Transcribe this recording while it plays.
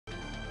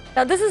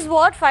Now, this is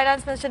what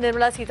Finance Minister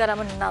Nirmala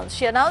Sitharaman announced.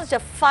 She announced a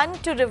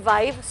fund to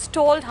revive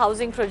stalled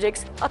housing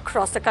projects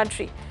across the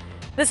country.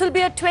 This will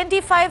be a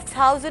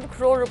 25,000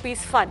 crore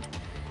rupees fund,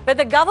 where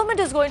the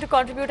government is going to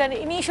contribute an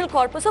initial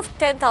corpus of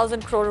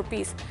 10,000 crore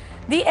rupees.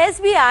 The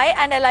SBI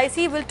and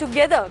LIC will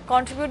together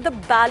contribute the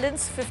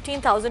balance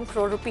 15,000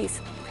 crore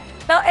rupees.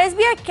 Now,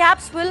 SBI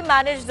CAPS will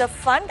manage the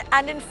fund,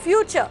 and in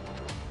future,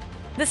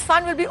 this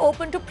fund will be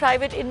open to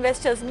private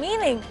investors,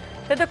 meaning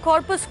that the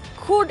corpus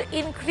could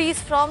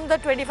increase from the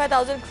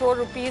 25,000 crore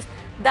rupees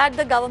that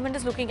the government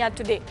is looking at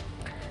today.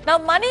 Now,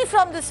 money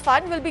from this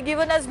fund will be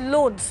given as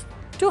loans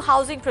to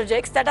housing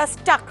projects that are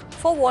stuck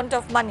for want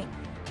of money.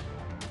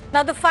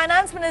 Now, the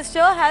Finance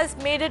Minister has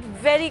made it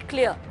very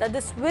clear that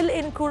this will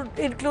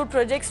include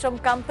projects from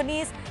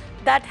companies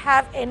that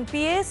have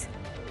NPAs,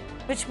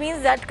 which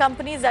means that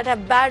companies that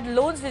have bad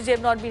loans which they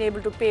have not been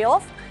able to pay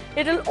off.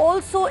 It will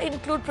also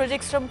include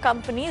projects from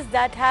companies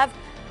that have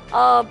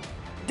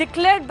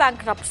declared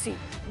bankruptcy.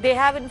 They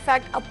have in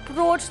fact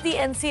approached the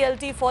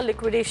NCLT for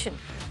liquidation.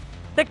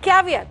 The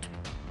caveat: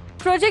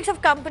 projects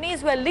of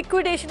companies where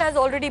liquidation has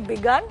already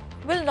begun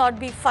will not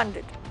be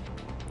funded.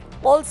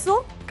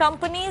 Also,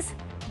 companies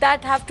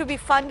that have to be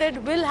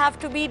funded will have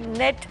to be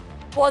net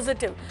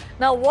positive.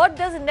 Now, what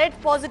does net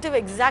positive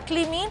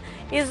exactly mean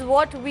is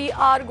what we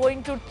are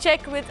going to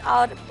check with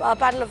our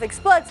panel of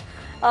experts.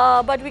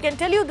 But we can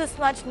tell you this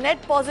much: net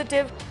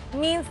positive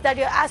means that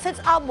your assets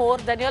are more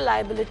than your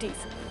liabilities.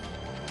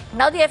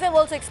 Now, the FM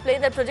also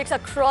explained that projects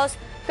across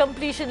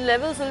completion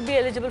levels will be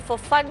eligible for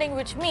funding,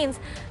 which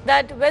means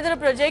that whether a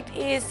project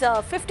is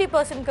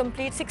 50%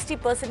 complete,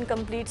 60%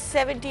 complete,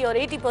 70 or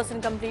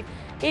 80% complete,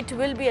 it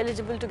will be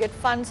eligible to get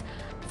funds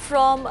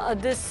from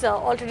this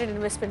alternate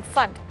investment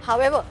fund.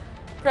 However,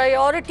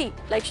 priority,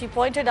 like she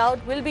pointed out,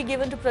 will be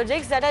given to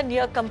projects that are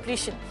near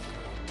completion.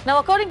 Now,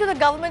 according to the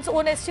government's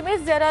own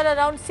estimates, there are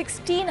around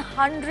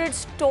 1,600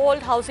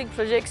 stalled housing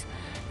projects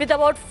with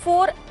about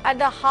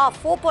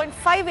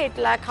 4.58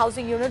 lakh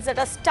housing units that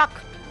are stuck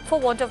for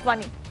want of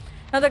money.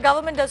 Now, the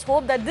government does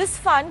hope that this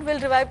fund will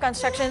revive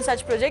construction in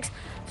such projects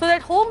so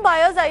that home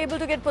buyers are able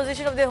to get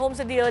possession of their homes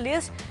at the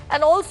earliest,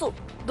 and also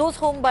those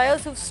home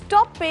buyers who've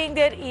stopped paying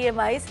their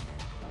EMIs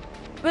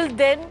will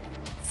then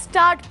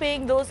start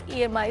paying those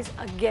EMIs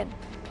again.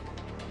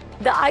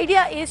 The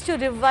idea is to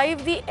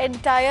revive the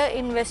entire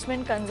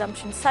investment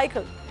consumption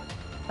cycle.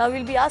 Now,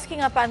 we'll be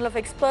asking our panel of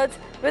experts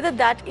whether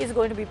that is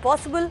going to be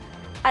possible,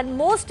 and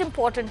most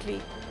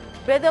importantly,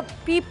 whether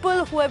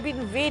people who have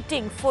been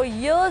waiting for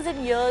years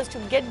and years to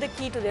get the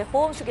key to their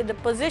homes, to get the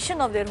possession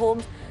of their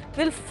homes,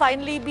 will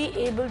finally be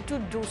able to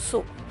do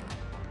so.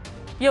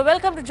 You're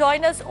welcome to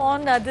join us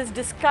on this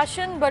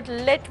discussion, but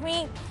let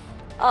me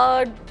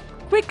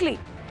quickly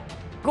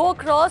go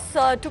across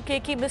to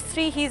KK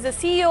Mistry. He's the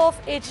CEO of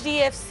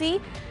HDFC,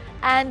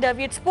 and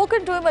we had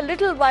spoken to him a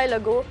little while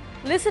ago.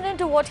 Listen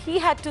into what he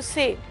had to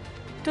say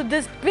to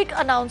this big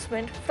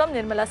announcement from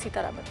Nirmala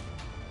Sitharaman.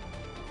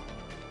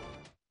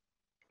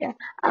 Yeah.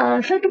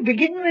 So to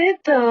begin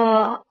with,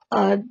 the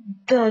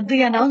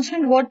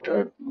announcement,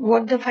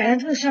 what the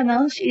Finance Minister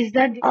announced is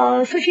that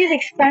so she's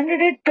expanded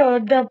it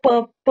the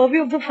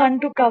purview of the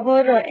fund to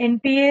cover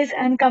NPAs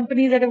and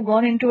companies that have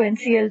gone into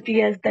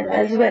NCLT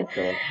as well.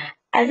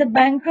 As a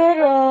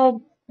banker,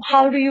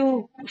 how do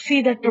you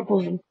see that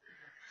proposal?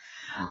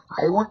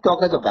 I won't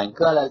talk as a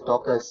banker, I'll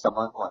talk as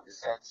someone who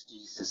understands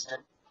the system.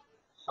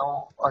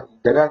 So,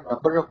 there are a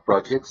number of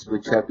projects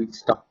which have been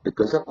stuck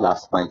because of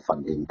last mile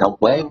funding. Now,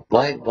 why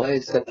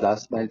is that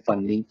last mile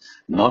funding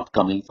not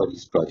coming for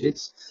these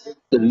projects?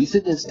 The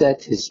reason is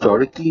that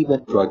historically,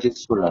 when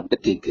projects were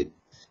undertaken,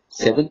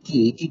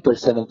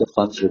 70-80% of the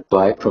funds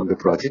required from the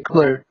project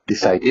were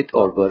decided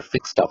or were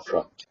fixed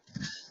upfront.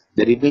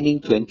 The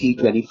remaining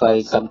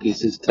 20-25, some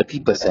cases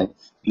 30%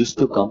 used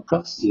to come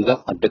from sale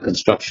of under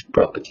construction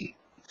property,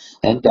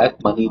 and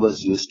that money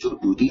was used to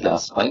do the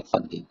last mile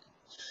funding.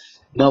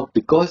 Now,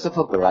 because of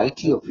a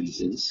variety of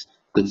reasons,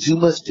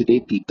 consumers today,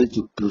 people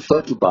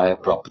prefer to buy a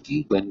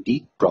property when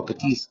the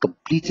property is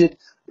completed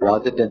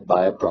rather than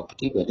buy a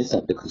property when it's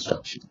under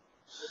construction.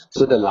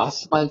 So the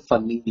last mile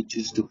funding which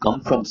used to come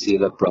from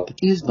sale of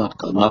property is not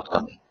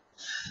coming.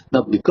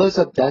 Now, because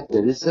of that,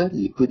 there is a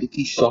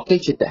liquidity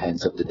shortage at the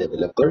hands of the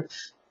developer,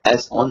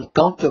 as on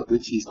account of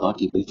which he is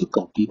not able to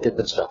complete the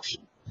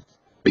construction.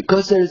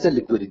 Because there is a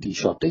liquidity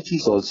shortage, he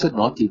is also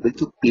not able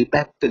to pay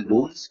back the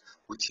loans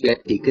which he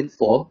had taken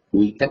for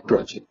doing that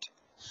project.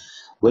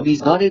 When he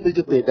is not able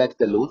to pay back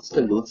the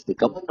loans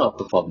become a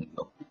non-performing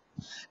loan.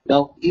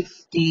 Now,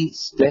 if the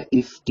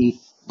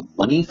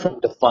money from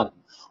the fund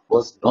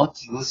was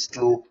not used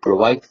to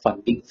provide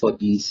funding for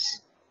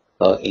these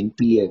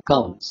NPA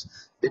accounts,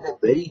 then a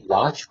very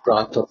large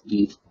part of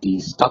the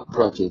stuck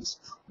projects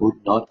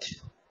would not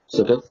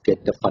sort of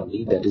get the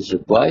funding that is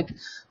required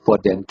for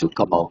them to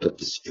come out of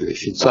the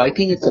situation. So I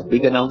think it's a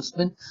big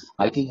announcement.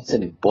 I think it's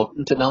an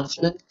important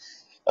announcement.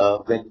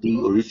 When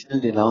the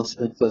original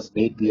announcement was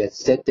made, we had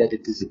said that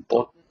it is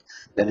important,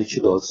 then it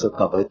should also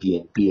cover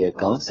the NPA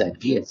accounts and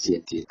the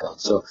NCLT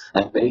accounts. So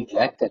I'm very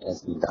glad that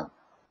has been done.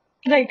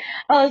 Right.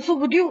 So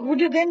would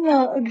you then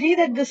agree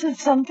that this is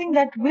something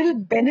that will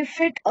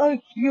benefit a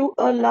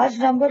large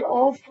number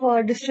of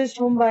distressed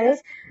home buyers?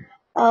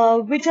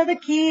 Which are the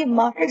key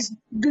markets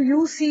do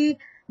you see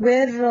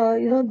where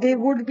they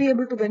would be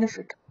able to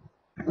benefit?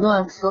 No,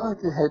 I'm sure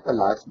it will help a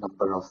large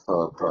number of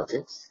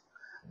projects.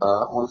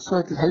 Also,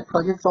 it will help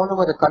projects all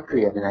over the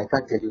country. I mean, I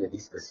can't tell you any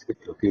specific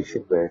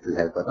location where it will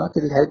help or not.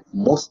 It will help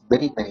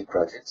many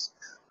projects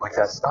which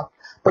are stuck.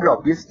 But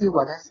obviously,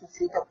 one has to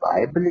see the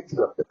viability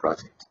of the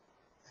project.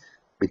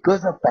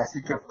 Because of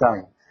passage of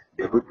time,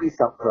 there would be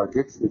some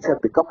projects which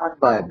have become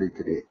unviable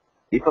today.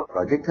 If a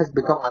project has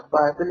become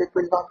unviable, it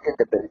will not get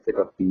the benefit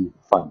of the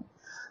fund.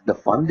 The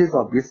fund is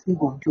obviously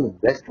going to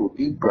invest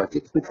only in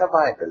projects which are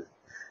viable.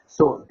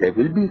 So there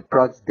will be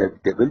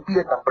there will be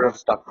a number of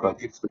stuck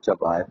projects which are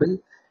viable,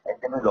 and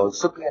there will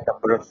also be a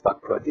number of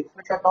stuck projects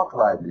which are not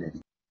viable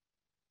anymore.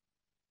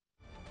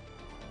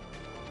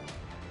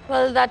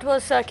 Well, that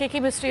was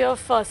KK Mistry of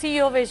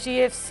CEO of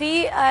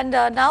HDFC, and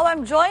now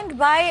I'm joined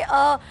by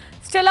a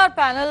stellar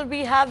panel.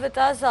 We have with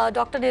us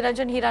Dr.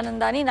 Niranjan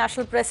Hiranandani,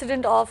 National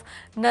President of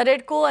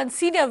Naredco and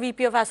Senior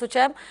VP of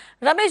ASSOCHAM,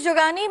 Ramesh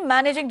Jogani,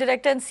 Managing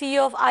Director and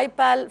CEO of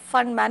IPAL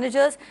Fund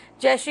Managers,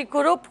 Jayashree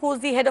Kurup, who's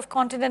the Head of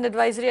Content and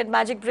Advisory at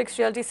Magic Bricks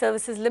Realty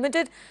Services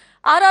Limited,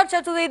 R.R.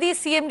 Chaturvedi,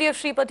 CMD of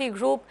Shripati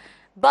Group,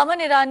 Baman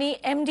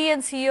Irani, MD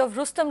and CEO of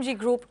Rustomjee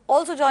Group.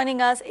 Also joining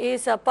us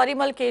is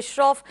Parimal K.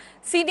 Shroff,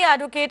 Senior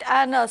Advocate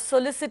and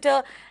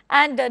Solicitor,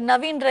 and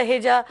Naveen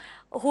Raheja,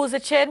 who is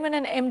the Chairman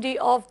and MD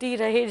of the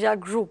Raheja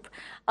Group.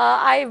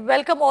 I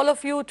welcome all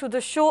of you to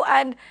the show,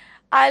 and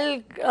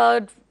I'll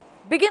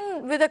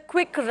begin with a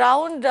quick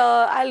round.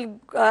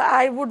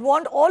 I would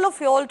want all of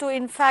you all to,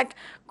 in fact,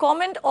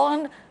 comment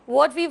on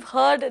what we've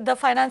heard the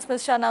Finance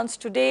Minister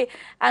announced today,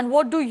 and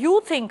what do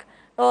you think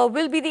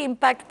will be the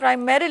impact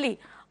primarily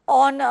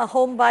on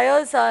home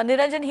buyers.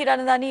 Niranjan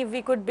Hiranandani, if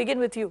we could begin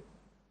with you.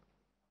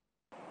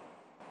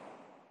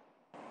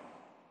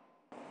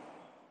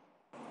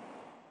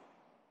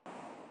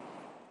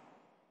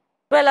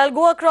 Well, I'll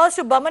go across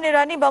to Baman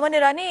Irani. Baman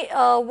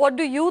Irani, what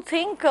do you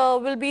think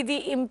will be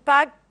the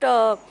impact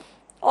on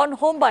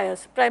home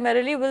buyers?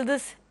 Primarily, will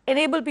this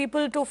enable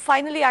people to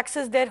finally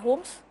access their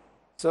homes?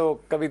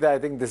 So, Kavita, I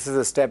think this is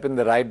a step in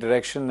the right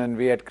direction, and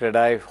we at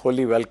CREDAI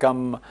wholly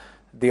welcome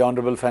the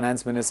Honorable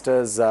Finance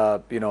Minister's,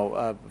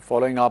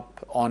 following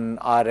up on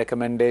our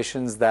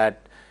recommendations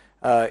that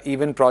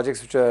even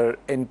projects which are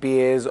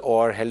NPAs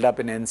or held up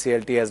in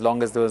NCLT, as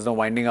long as there was no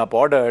winding up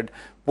ordered,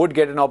 would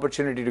get an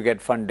opportunity to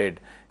get funded.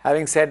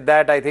 Having said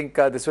that, I think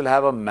this will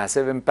have a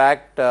massive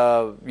impact,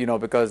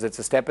 because it's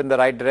a step in the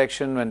right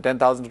direction when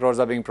 10,000 crores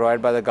are being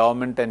provided by the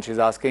government, and she's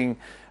asking,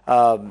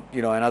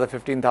 another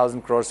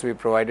 15,000 crores to be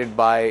provided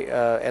by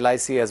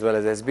LIC as well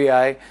as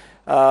SBI.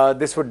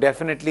 This would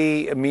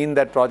definitely mean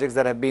that projects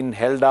that have been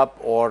held up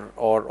or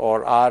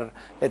are,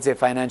 let's say,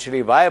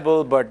 financially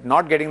viable but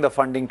not getting the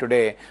funding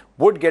today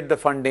would get the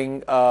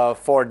funding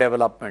for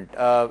development.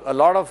 A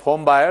lot of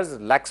home buyers,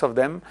 lakhs of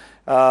them,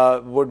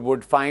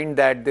 would find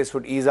that this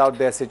would ease out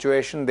their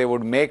situation. They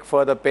would make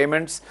further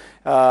payments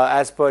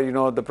as per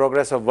the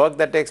progress of work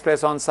that takes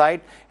place on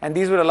site, and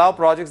these would allow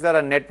projects that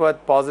are net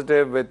worth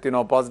positive with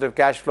positive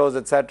cash flows,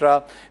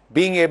 etc.,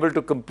 being able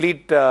to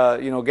complete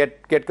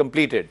get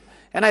completed.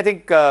 And I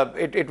think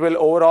it will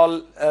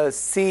overall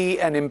see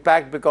an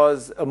impact,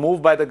 because a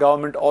move by the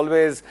government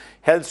always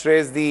helps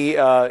raise the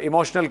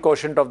emotional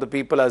quotient of the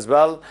people as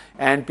well.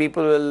 And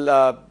people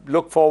will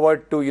look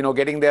forward to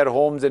getting their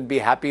homes and be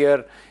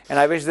happier. And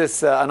I wish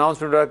this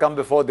announcement would have come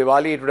before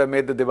Diwali. It would have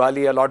made the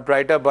Diwali a lot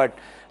brighter. But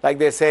like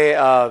they say,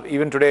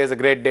 even today is a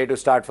great day to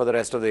start for the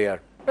rest of the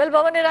year. Well,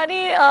 Baman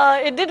Irani,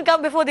 it did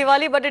come before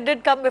Diwali, but it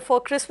did come before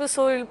Christmas,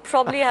 so we'll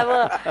probably have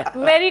a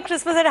Merry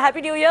Christmas and a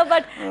Happy New Year.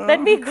 But let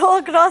me go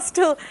across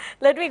to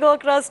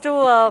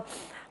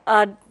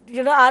R.R.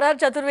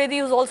 Chaturvedi,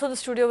 who's also in the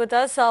studio with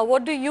us.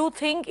 What do you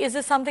think? Is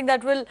this something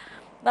that will,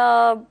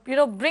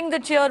 bring the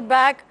cheer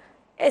back,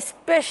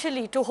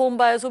 especially to home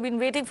buyers who've been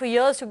waiting for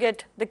years to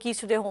get the keys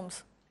to their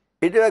homes?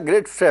 It is a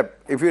great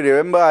step. If you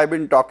remember, I've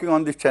been talking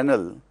on this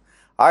channel.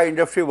 Our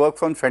industry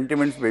works on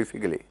sentiments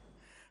basically.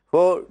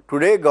 So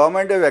today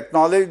government has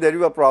acknowledged there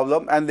is a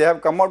problem and they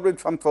have come out with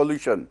some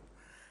solution.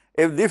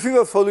 If this is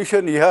a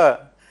solution here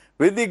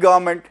with the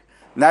government,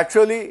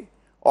 naturally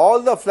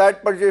all the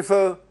flat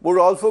purchasers would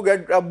also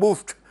get a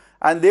boost,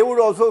 and they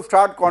would also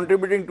start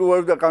contributing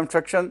towards the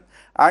construction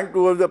and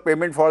towards the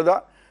payment for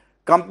the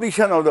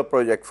completion of the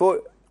project.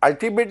 So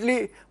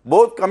ultimately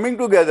both coming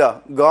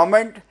together,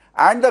 government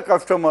and the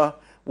customer,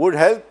 would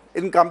help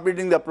in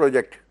completing the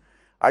project.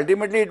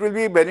 Ultimately it will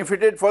be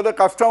benefited for the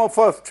customer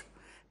first,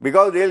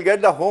 because they will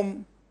get the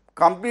home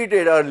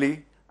completed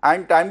early,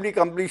 and timely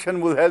completion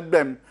will help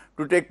them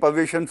to take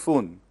possession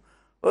soon.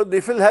 So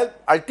this will help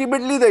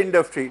ultimately the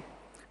industry,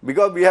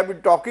 because we have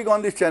been talking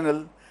on this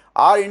channel,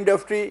 our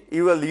industry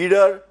is a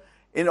leader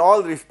in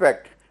all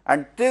respect,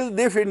 and till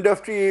this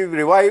industry is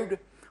revived,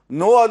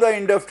 no other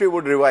industry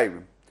would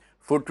revive.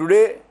 So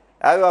today,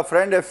 as our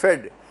friend has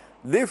said,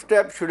 this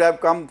step should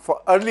have come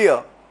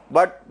earlier,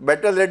 but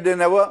better late than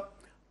never.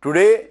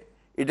 Today,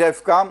 it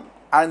has come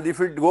and this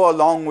will go a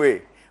long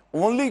way.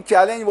 Only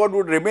challenge what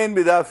would remain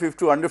with us is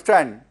to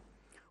understand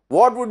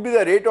what would be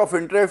the rate of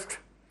interest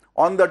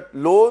on the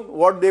loan,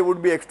 what they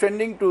would be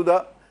extending to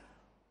the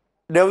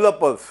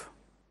developers.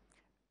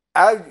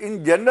 As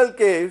in general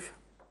case,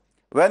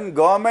 when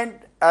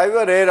government as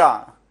a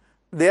RERA,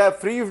 they have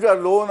freezed a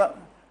loan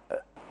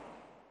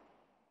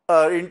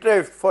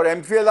interest for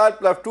MCLR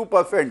plus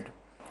 2%.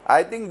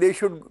 I think they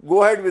should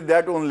go ahead with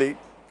that only,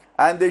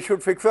 and they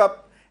should fix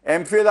up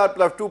MCLR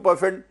plus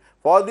 2%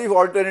 for this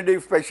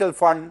alternative special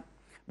fund,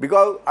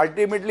 because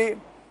ultimately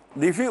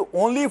this is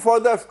only for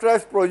the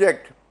stress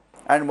project,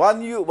 and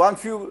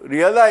once you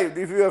realize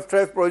this is a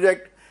stress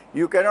project,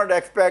 you cannot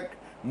expect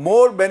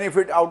more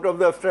benefit out of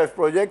the stress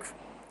projects,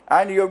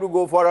 and you have to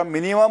go for a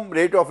minimum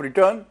rate of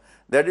return,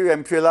 that is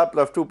MCLR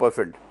plus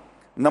 2%.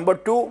 Number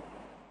two,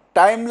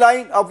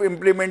 timeline of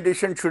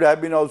implementation should have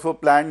been also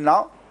planned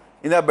now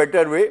in a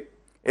better way.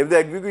 If the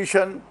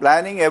execution,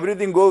 planning,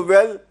 everything goes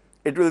well,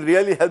 it will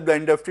really help the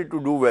industry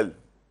to do well.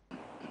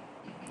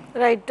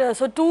 Right.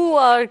 So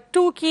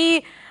two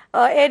key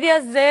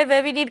areas there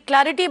where we need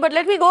clarity. But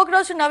let me go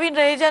across to Naveen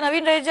Raheja.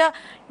 Naveen Raheja,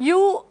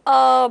 you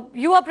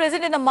are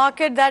present in a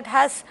market that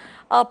has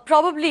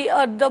probably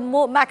the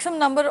maximum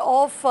number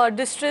of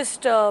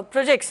distressed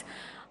projects.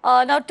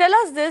 Now tell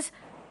us this.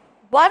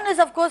 One is,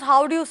 of course,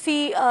 how do you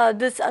see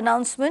this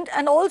announcement,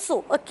 and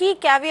also a key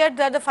caveat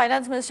that the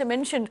finance minister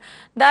mentioned,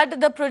 that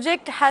the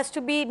project has to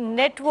be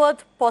net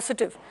worth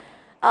positive.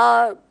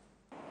 How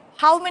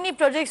many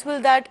projects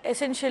will that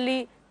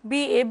essentially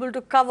be able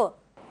to cover?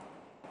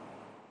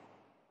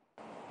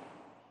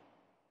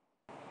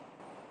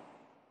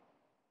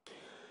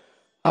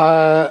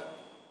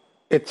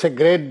 It's a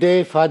great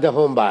day for the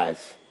home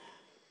buyers.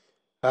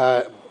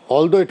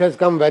 Although it has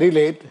come very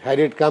late, had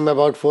it come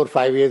about 4 or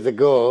 5 years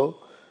ago,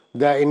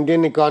 the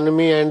Indian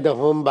economy and the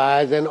home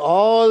buyers and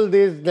all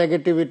this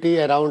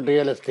negativity around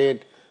real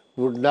estate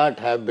would not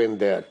have been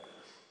there.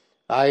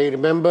 I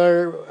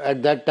remember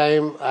at that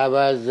time I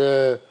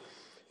was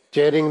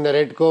chairing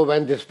NAREDCO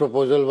when this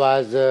proposal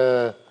was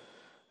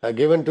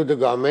given to the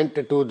government,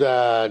 to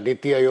the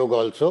Niti Aayog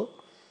also.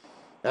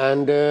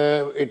 And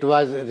it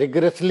was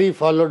rigorously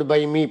followed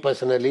by me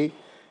personally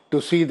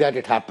to see that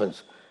it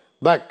happens.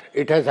 But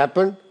it has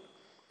happened.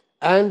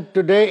 And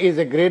today is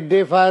a great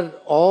day for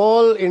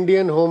all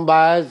Indian home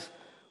buyers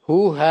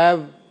who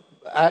have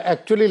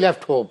actually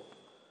left hope.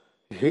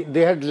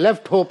 They had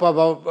left hope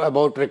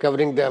about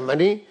recovering their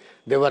money.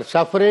 They were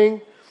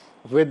suffering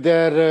with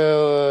their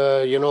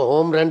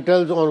home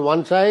rentals on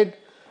one side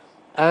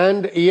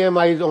and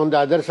EMIs on the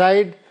other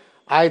side.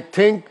 I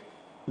think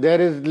there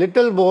is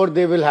little more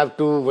they will have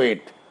to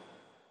wait.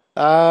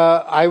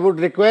 I would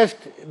request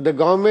the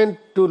government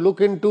to look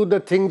into the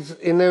things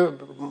in a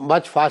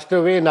much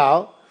faster way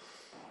now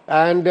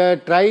and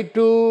try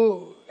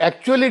to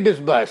actually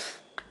disburse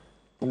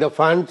the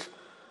funds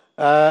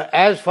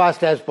as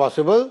fast as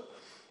possible,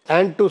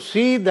 and to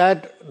see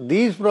that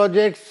these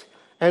projects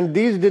and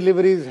these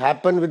deliveries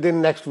happen within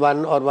next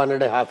 1 or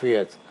 1.5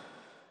 years.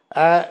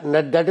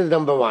 That is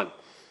number one.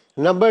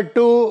 Number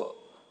two,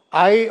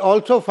 I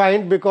also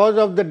find because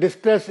of the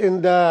distress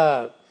in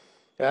the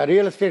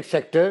real estate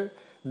sector,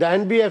 the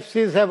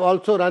NBFCs have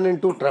also run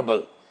into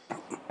trouble.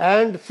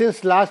 And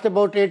since last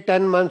about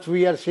 8-10 months,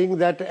 we are seeing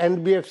that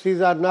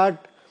NBFCs are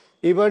not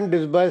even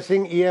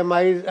disbursing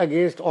EMIs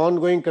against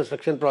ongoing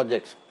construction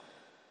projects.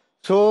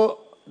 So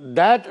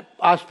that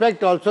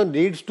aspect also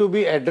needs to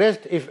be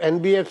addressed. If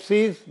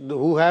NBFCs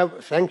who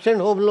have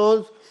sanctioned home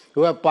loans,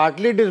 who have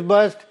partly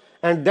disbursed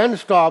and then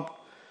stopped,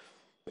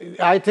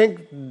 I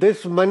think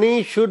this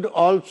money should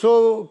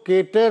also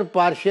cater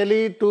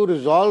partially to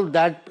resolve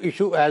that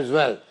issue as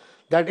well.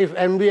 That if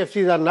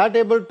NBFCs are not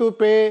able to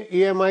pay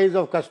EMIs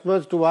of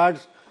customers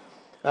towards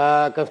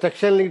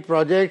construction-linked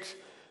projects,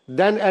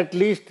 then at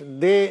least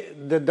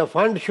the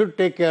fund should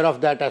take care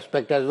of that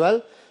aspect as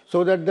well,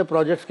 so that the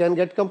projects can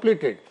get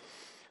completed.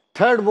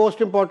 Third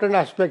most important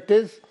aspect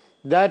is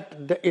that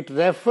it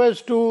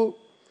refers to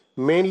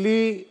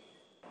mainly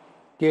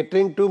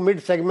catering to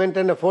mid-segment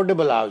and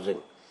affordable housing.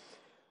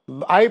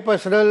 I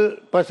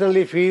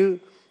personally feel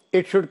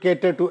it should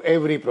cater to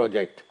every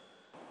project.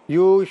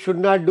 You should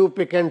not do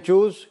pick and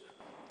choose.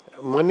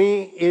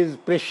 Money is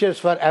precious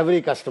for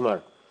every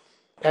customer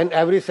and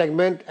every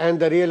segment, and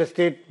the real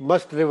estate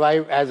must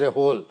revive as a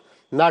whole,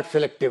 not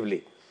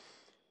selectively.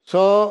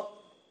 So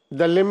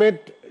the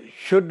limit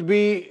should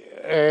be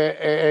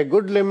a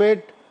good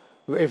limit.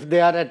 If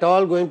they are at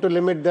all going to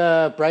limit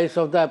the price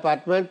of the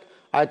apartment,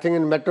 I think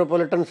in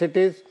metropolitan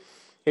cities,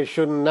 it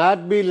should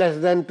not be less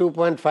than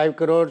 2.5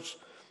 crores,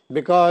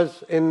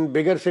 because in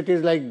bigger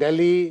cities like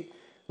Delhi,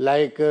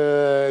 like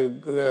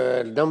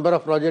number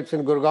of projects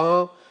in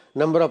Gurgaon,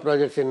 number of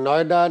projects in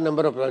Noida,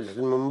 number of projects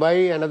in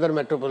Mumbai and other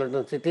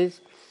metropolitan cities,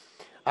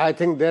 I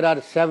think there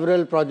are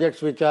several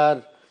projects which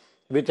have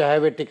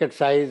a ticket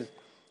size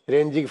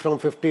ranging from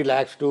 50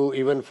 lakhs to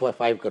even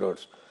 5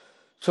 crores.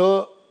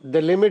 So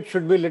the limit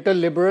should be little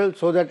liberal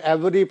so that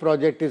every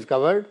project is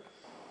covered.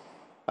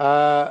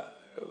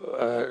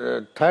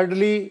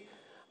 Thirdly,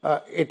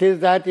 It is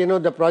that,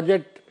 the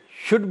project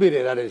should be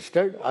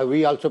registered.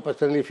 We also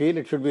personally feel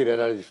it should be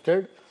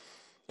registered.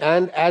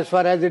 And as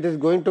far as it is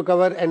going to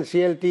cover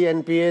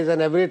NCLT, NPAs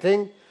and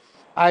everything,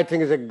 I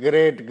think it's a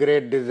great,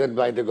 great decision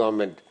by the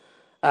government.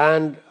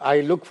 And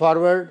I look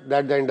forward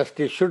that the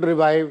industry should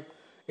revive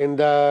in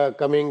the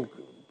coming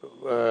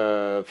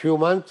few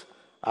months.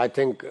 I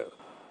think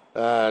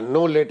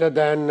no later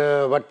than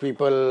what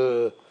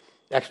people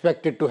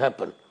expect it to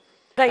happen.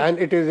 Right. And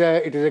it is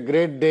a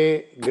great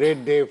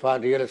day for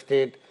real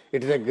estate.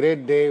 It is a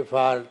great day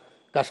for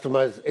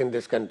customers in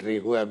this country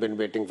who have been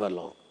waiting for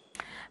long.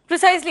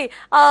 Precisely.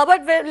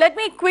 But let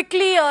me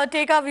quickly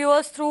take our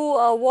viewers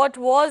through what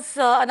was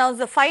announced,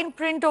 the fine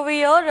print over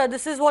here.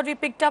 This is what we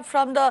picked up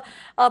from the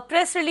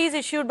press release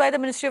issued by the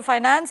Ministry of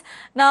Finance.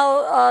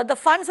 Now, the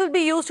funds will be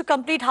used to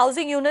complete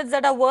housing units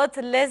that are worth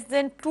less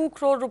than 2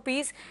 crore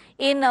rupees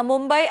in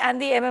Mumbai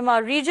and the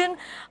MMR region.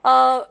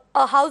 A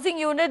housing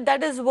unit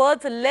that is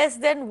worth less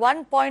than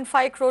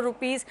 1.5 crore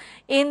rupees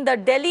in the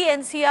Delhi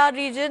NCR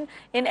region,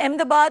 in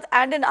Ahmedabad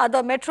and in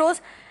other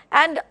metros,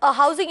 and a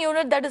housing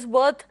unit that is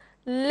worth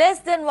less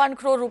than 1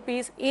 crore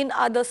rupees in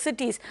other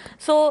cities.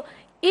 So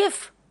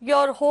if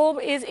your home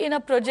is in a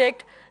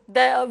project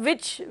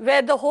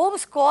where the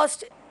home's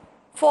cost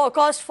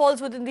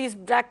falls within these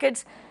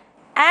brackets,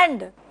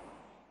 and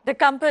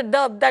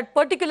that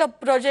particular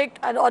project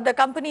or the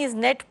company is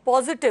net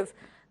positive,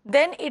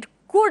 then it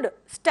could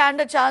stand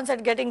a chance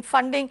at getting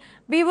funding.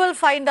 We will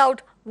find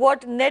out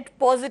what net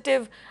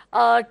positive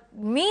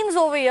means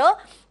over here,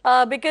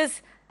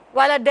 because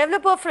while our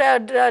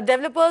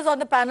developers on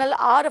the panel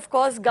are, of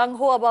course,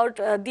 gung-ho about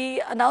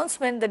the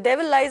announcement, the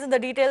devil lies in the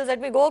details. Let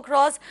me go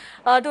across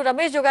to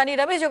Ramesh Jogani.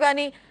 Ramesh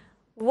Jogani,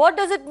 what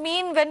does it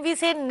mean when we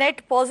say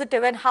net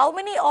positive, and how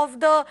many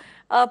of the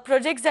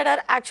projects that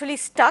are actually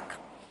stuck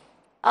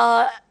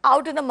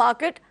out in the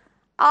market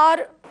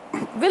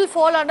will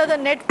fall under the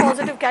net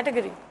positive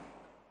category?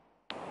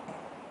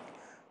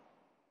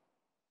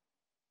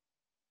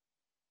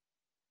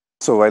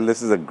 So while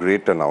this is a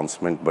great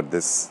announcement, but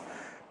this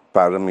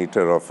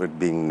parameter of it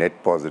being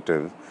net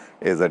positive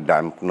is a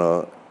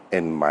dampener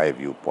in my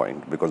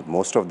viewpoint, because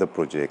most of the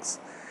projects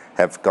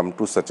have come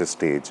to such a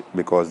stage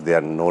because they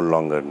are no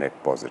longer net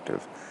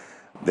positive.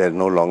 They're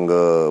no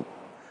longer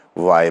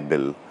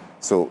viable.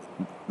 So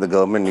the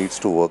government needs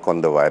to work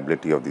on the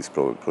viability of these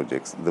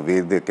projects. The way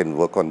they can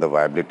work on the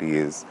viability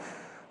is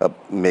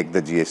make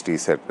the GST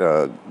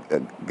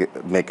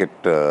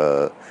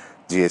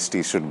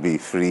GST should be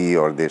free,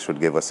 or they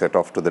should give a set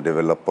off to the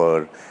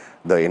developer.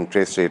 The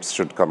interest rates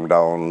should come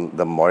down.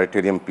 The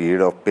moratorium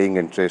period of paying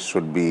interest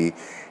should be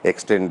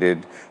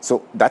extended.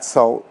 So that's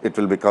how it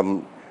will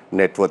become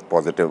net worth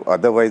positive.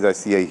 Otherwise, I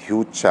see a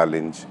huge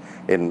challenge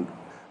in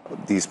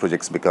these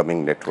projects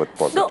becoming net worth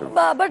positive.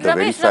 No, but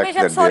Ramesh,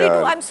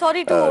 I'm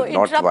sorry to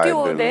interrupt you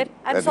over there.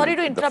 I'm sorry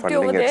to interrupt you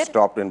over there. The funding had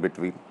stopped in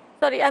between.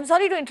 Sorry, I'm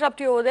sorry to interrupt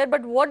you over there,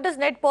 but what does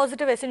net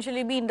positive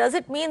essentially mean? Does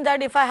it mean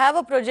that if I have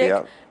a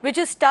project which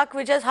is stuck,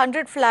 which has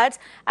 100 flats,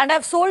 and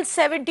I've sold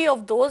 70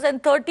 of those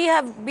and 30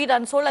 have been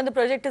unsold and the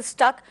project is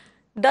stuck,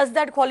 does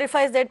that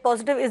qualify as net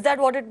positive? Is that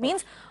what it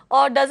means?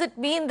 Or does it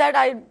mean that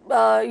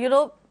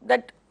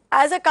that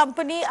as a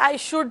company, I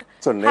should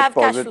have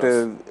cash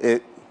flows?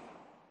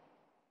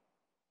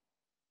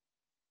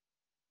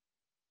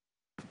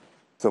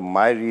 So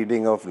my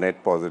reading of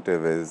net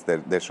positive is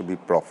that there should be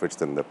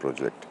profits in the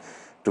project,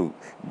 to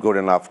good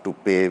enough to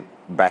pay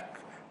back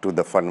to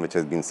the fund which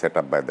has been set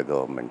up by the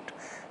government.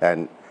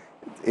 And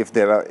if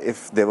there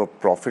were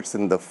profits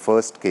in the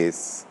first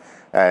case,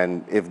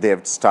 and if they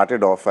have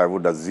started off, I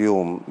would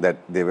assume that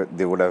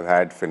they would have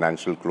had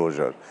financial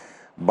closure.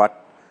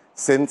 But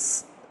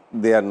since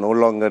they are no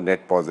longer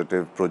net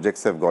positive,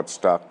 projects have got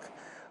stuck.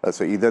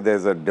 So either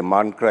there's a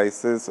demand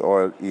crisis,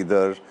 or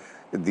either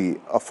the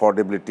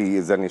affordability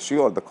is an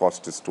issue, or the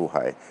cost is too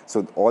high.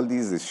 So all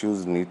these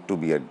issues need to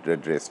be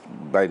addressed.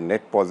 By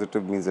net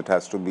positive means it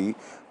has to be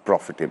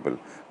profitable.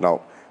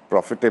 Now,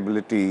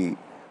 profitability,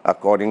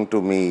 according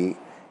to me,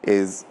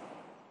 is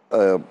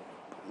a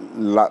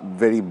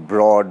very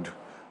broad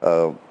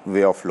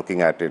way of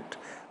looking at it.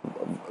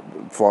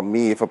 For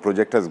me, if a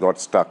project has got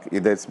stuck,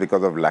 either it's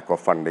because of lack of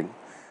funding,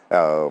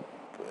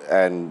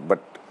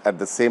 but at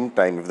the same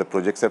time, if the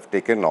projects have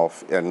taken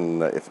off,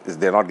 and if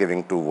they're not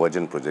giving to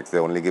virgin projects,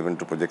 they're only given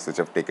to projects which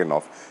have taken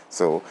off.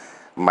 So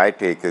my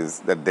take is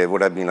that there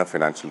would have been a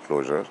financial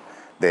closure.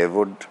 There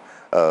would,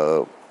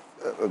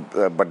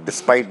 but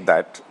despite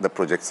that, the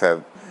projects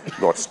have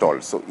got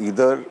stalled. So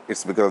either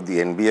it's because of the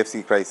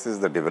NBFC crisis,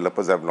 the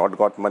developers have not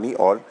got money,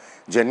 or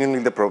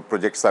genuinely the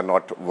projects are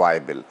not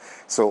viable.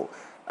 So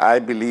I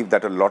believe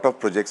that a lot of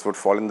projects would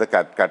fall in the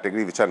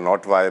category which are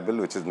not viable,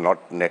 which is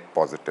not net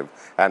positive.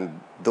 And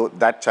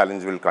that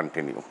challenge will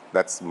continue.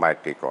 That's my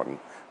take on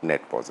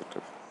net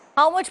positive.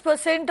 How much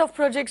 % of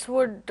projects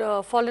would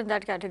fall in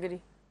that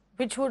category,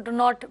 which would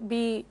not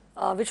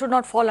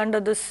fall under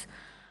this,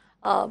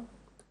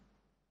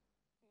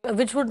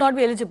 which would not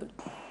be eligible?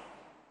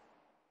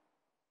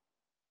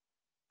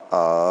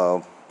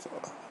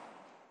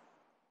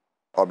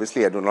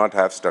 Obviously, I do not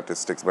have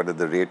statistics, but at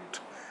the rate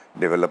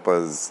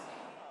developers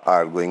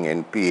are going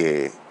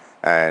NPA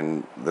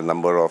and the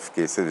number of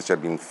cases which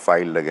have been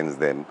filed against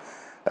them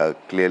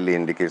clearly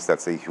indicates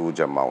that's a huge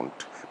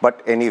amount.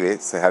 But anyway,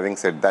 so having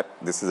said that,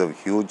 this is a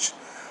huge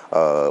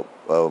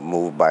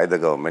move by the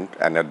government,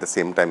 and at the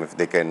same time, if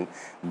they can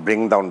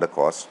bring down the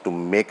cost to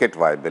make it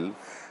viable,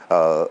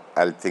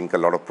 I think a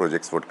lot of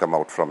projects would come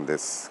out from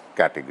this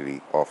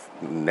category of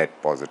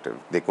net positive.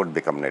 They could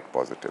become net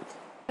positive.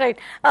 Right.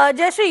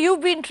 Jayashree,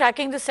 you've been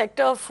tracking the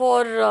sector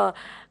for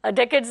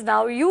decades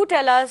now. You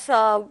tell us,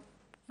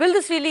 will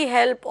this really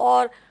help,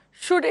 or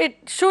should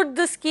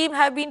the scheme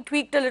have been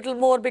tweaked a little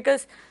more?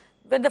 Because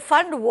when the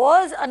fund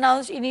was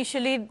announced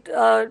initially,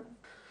 the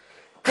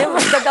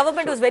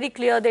government was very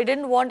clear. They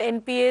didn't want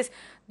NPAs.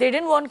 They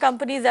didn't want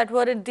companies that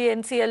were in the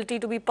NCLT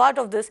to be part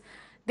of this.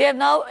 They have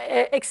now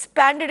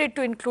expanded it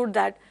to include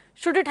that.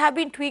 Should it have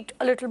been tweaked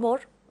a little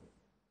more?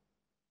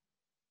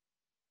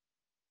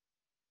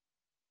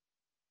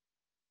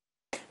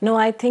 No,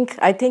 I think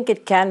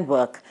it can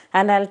work.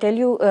 And I'll tell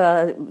you,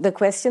 the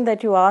question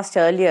that you asked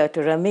earlier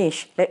to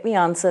Ramesh, let me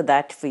answer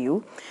that for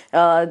you.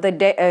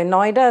 The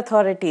Noida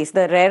authorities,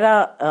 the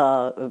RERA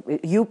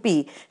UP,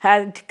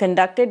 had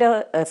conducted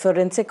a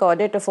forensic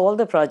audit of all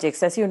the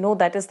projects. As you know,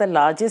 that is the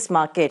largest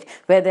market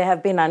where there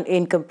have been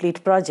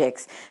incomplete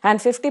projects. And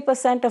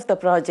 50% of the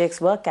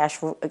projects were cash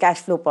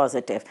flow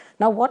positive.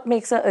 Now, what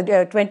makes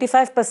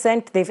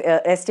 25% they've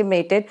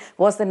estimated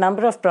was the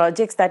number of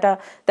projects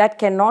that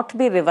cannot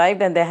be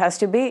revived, and there has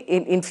to be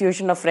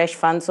infusion of fresh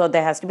funds, or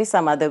there has to be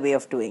some other way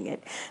of doing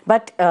it.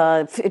 But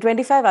about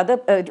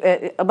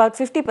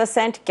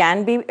 50%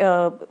 can be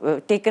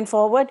taken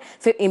forward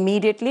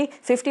immediately.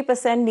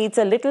 50% needs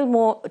a little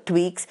more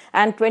tweaks,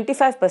 and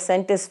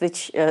 25% is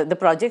the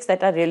projects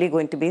that are really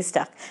going to be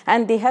stuck.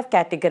 And they have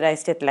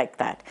categorized it like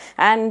that.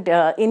 And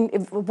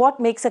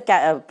what makes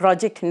a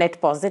project net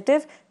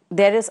positive?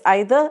 There is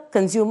either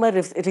consumer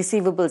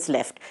receivables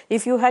left.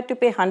 If you had to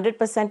pay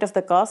 100% of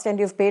the cost and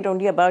you've paid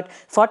only about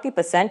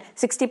 40%,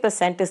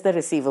 60% is the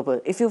receivable.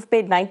 If you've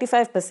paid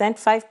 95%,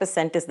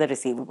 5% is the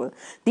receivable.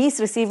 These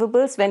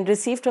receivables, when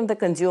received from the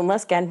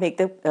consumers, can make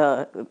the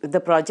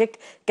project,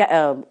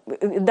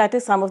 that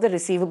is some of the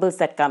receivables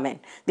that come in.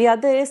 The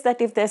other is that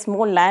if there's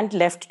more land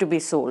left to be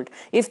sold,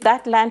 if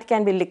that land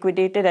can be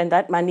liquidated and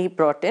that money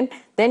brought in,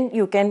 then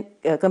you can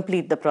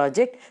complete the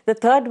project. The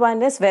third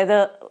one is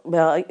whether,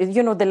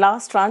 the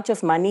last tranche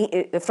of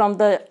money from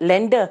the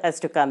lender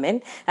has to come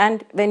in.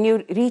 And when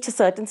you reach a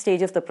certain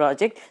stage of the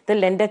project, the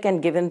lender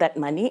can give in that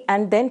money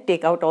and then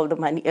take out all the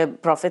money,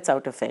 profits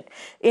out of it.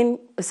 In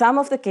some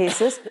of the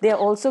cases, they are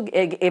also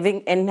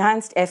giving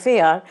enhanced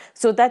FAR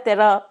so that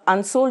there are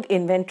unsold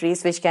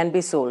inventories which can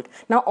be sold.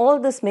 Now, all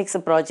this makes a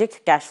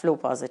project cash flow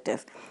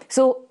positive.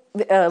 So,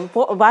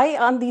 why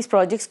aren't these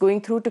projects going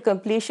through to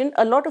completion?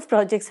 A lot of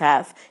projects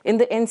have. In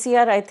the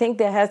NCR, I think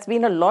there has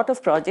been a lot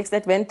of projects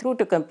that went through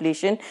to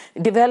completion.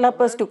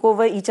 Developers took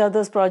over each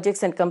other's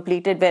projects and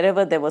completed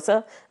wherever there was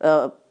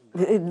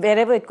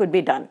wherever it could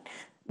be done.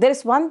 There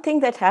is one thing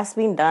that has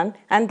been done,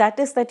 and that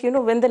is that,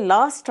 when the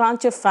last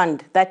tranche of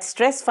fund, that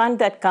stress fund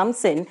that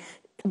comes in,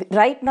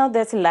 right now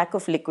there's a lack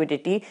of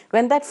liquidity.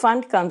 When that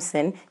fund comes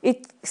in,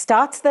 it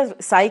starts the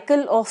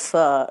cycle of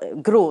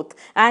growth,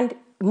 and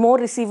more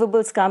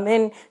receivables come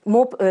in,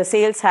 more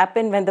sales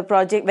happen when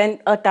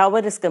a tower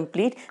is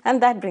complete,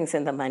 and that brings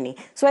in the money.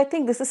 So I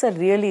think this is a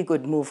really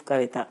good move,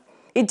 Kavita.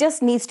 It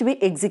just needs to be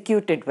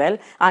executed well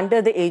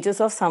under the aegis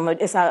of some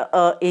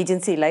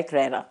agency like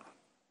RERA.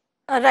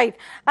 Right.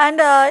 And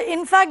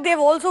in fact, they've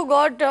also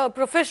got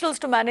professionals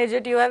to manage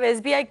it. You have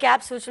SBI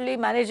CAPS, which will be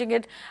managing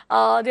it.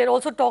 They're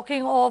also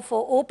talking of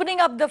opening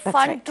up the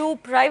fund to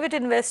private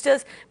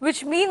investors,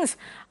 which means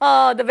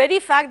the very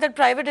fact that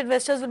private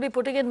investors will be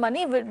putting in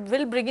money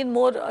will bring in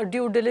more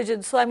due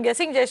diligence. So I'm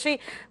guessing, Jayashree,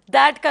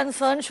 that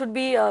concern should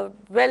be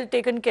well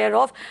taken care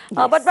of.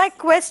 Yes. But my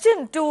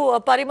question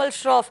to Parimal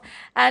Shroff,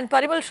 and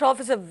Parimal Shroff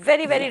is a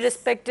very, very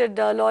respected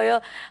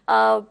lawyer.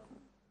 Parimal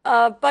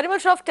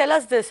Shroff, tell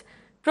us this.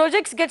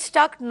 Projects get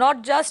stuck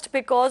not just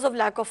because of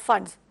lack of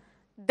funds.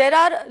 There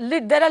are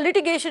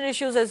litigation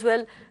issues as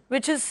well,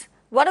 which is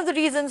one of the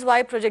reasons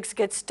why projects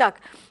get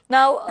stuck.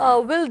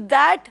 Now, do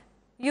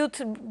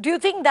you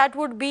think that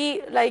would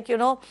be like,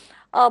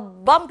 a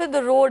bump in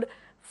the road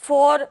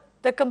for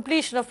the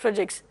completion of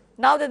projects,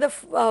 now that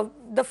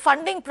the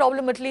funding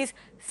problem at least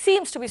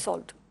seems to be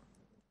solved?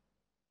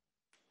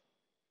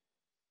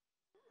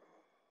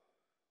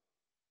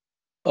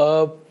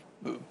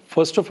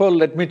 First of all,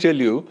 let me tell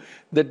you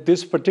that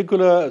this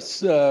particular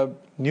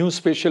new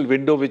special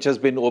window which has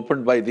been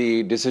opened by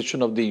the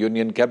decision of the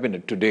Union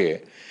Cabinet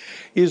today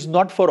is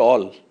not for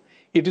all.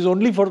 It is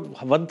only for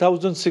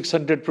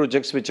 1,600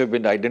 projects which have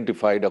been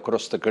identified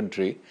across the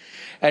country,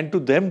 and to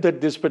them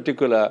that this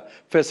particular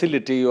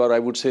facility, or I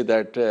would say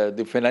that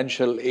the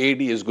financial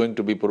aid is going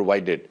to be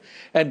provided,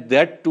 and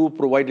that too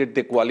provided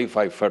they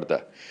qualify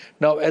further.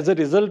 Now, as a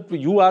result,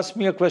 you asked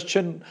me a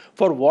question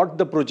for what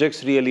the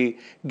projects really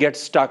get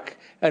stuck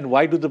and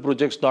why do the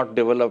projects not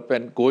develop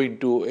and go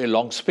into a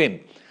long spin.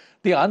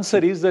 The answer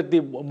is that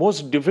the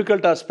most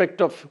difficult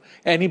aspect of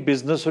any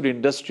business or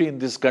industry in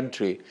this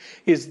country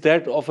is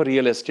that of a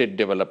real estate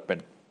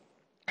development.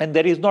 And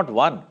there is not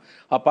one.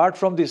 Apart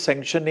from the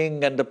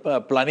sanctioning and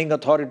the planning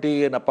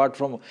authority, and apart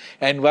from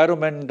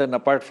environment, and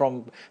apart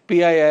from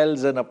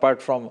PILs, and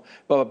apart from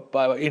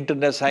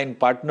interassigned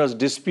partners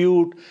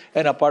dispute,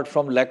 and apart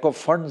from lack of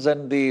funds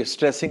and the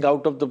stressing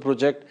out of the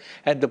project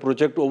and the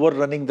project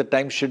overrunning the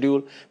time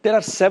schedule, there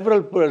are several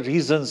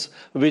reasons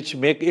which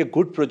make a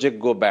good project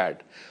go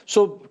bad.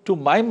 So, to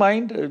my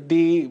mind,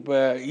 the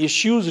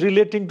issues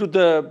relating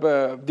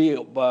to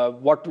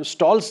what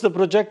stalls the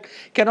project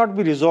cannot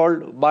be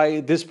resolved by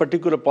this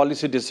particular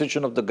policy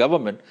decision of the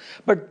government.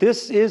 But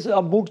this is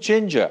a mood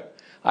changer.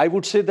 I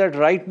would say that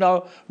right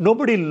now,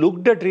 nobody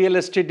looked at real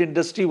estate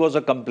industry was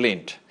a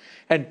complaint.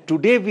 And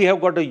today we have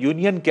got a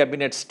union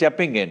cabinet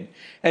stepping in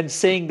and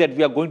saying that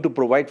we are going to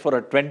provide for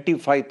a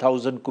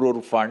 25,000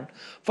 crore fund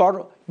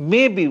for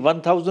maybe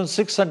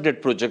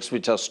 1,600 projects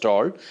which are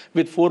stalled,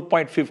 with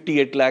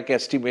 4.58 lakh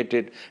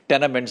estimated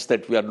tenements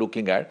that we are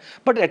looking at.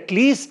 But at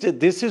least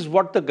this is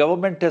what the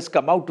government has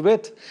come out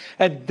with.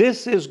 And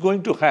this is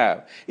going to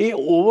have a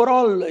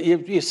overall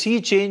a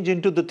sea change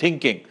into the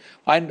thinking.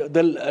 And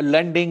the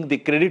lending, the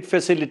credit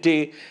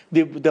facility,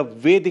 the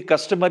way the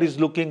customer is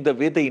looking, the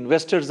way the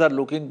investors are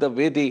looking, the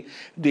way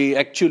the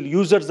actual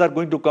users are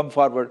going to come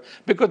forward.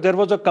 Because there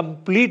was a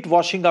complete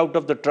washing out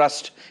of the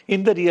trust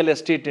in the real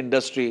estate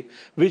industry,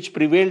 which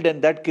prevailed,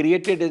 and that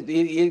created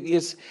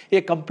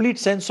a complete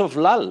sense of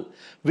lull,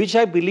 which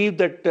I believe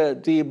that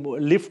the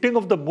lifting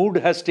of the mood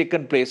has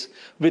taken place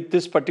with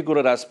this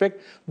particular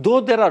aspect. Though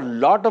there are a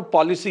lot of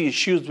policy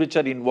issues which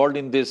are involved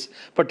in this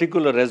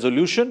particular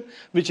resolution,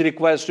 which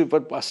requires to,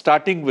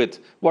 starting with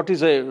what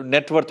is a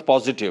net worth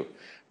positive.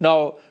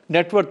 Now,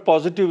 net worth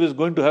positive is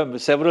going to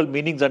have several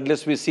meanings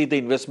unless we see the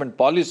investment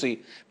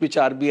policy, which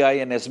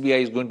RBI and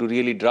SBI is going to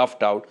really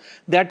draft out.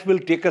 That will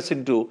take us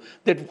into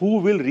that who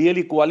will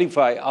really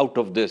qualify out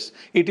of this.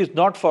 It is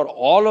not for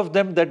all of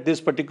them that this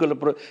particular,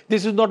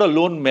 this is not a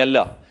lone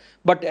mela.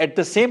 But at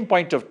the same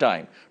point of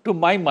time, to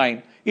my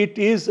mind, it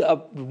is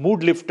a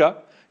mood lifter.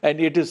 And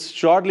it is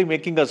surely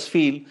making us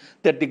feel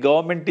that the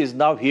government is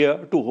now here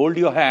to hold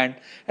your hand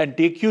and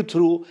take you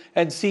through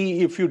and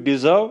see if you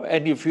deserve,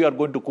 and if you are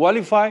going to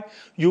qualify,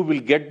 you will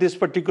get this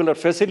particular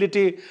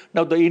facility.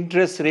 Now, the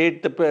interest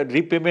rate, the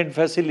repayment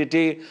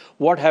facility,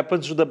 what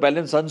happens to the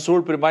balance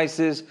unsold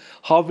premises,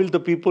 how will the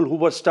people who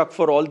were stuck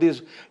for all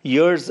these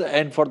years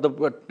and for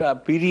the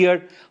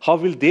period, how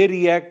will they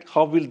react,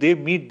 how will they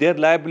meet their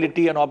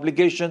liability and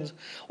obligations?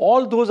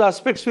 All those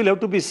aspects will have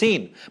to be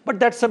seen. But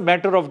that's a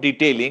matter of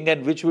detailing,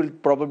 and which will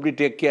probably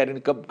take care in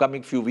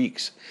coming few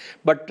weeks.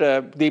 But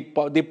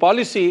the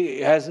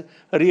policy has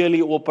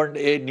really opened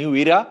a new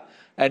era,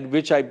 and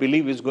which I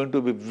believe is going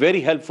to be very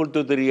helpful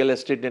to the real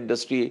estate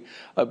industry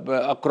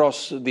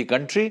across the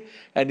country,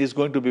 and is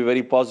going to be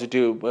very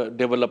positive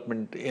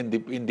development in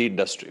the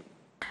industry.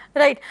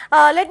 Right.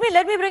 Let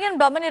me bring in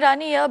Baman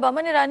Irani here.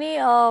 Baman Irani,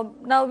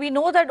 now we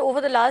know that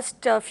over the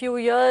last few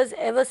years,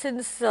 ever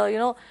since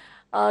real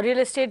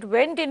estate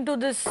went into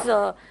this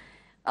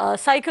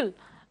cycle,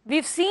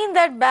 we've seen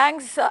that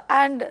banks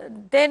and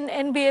then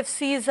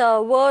NBFCs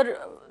were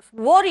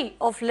wary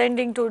of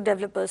lending to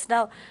developers.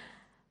 Now,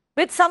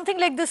 with something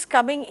like this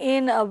coming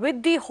in,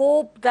 with the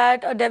hope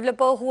that a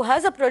developer who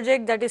has a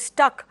project that is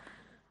stuck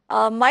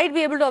might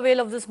be able to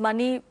avail of this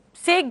money,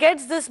 say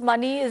gets this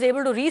money, is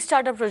able to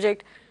restart a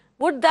project,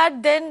 would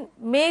that then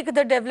make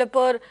the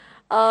developer,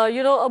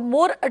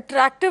 more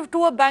attractive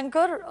to a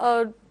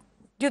banker?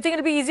 Do you think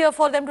it'll be easier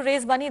for them to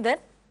raise money then?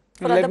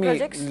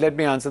 Let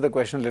me answer the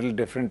question a little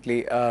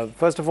differently.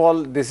 First of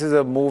all, this is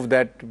a move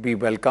that we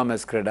welcome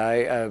as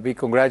CREDAI. We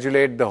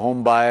congratulate the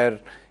home buyer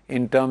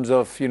in terms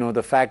of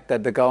the fact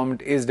that the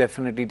government is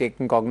definitely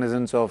taking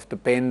cognizance of the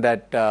pain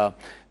that the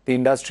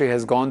industry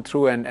has gone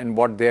through and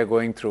what they are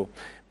going through.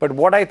 But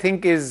what I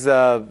think is,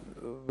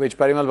 which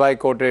Parimal Bhai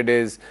quoted,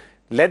 is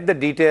let the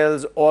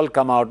details all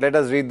come out. Let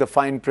us read the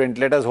fine print.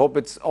 Let us hope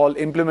it's all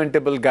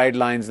implementable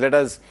guidelines. Let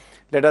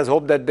us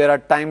hope that there are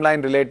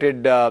timeline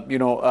related,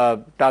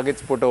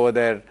 targets put over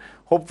there.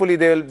 Hopefully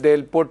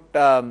they'll put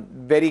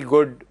very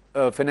good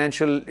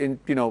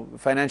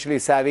financially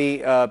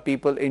savvy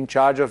people in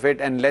charge of it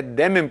and let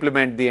them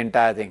implement the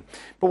entire thing.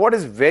 But what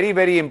is very,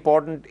 very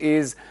important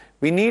is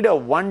we need a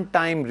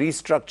one-time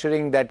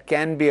restructuring that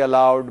can be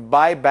allowed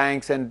by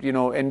banks and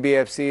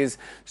NBFCs,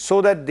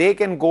 so that they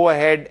can go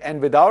ahead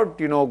and without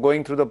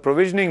going through the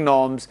provisioning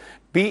norms,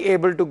 be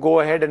able to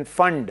go ahead and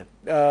fund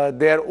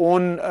their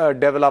own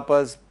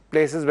developers,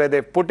 places where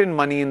they've put in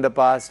money in the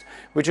past,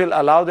 which will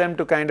allow them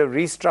to kind of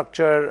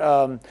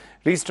restructure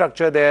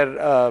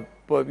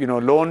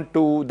their loan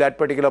to that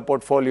particular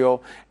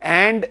portfolio.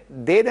 And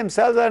they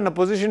themselves are in a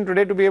position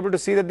today to be able to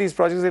see that these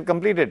projects are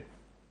completed.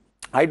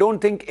 I don't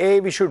think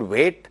we should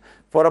wait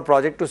for a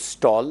project to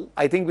stall.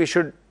 I think we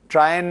should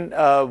try and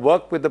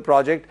work with the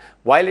project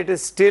while it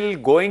is still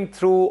going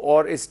through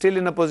or is still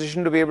in a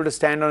position to be able to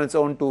stand on its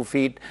own 2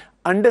 feet,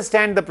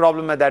 understand the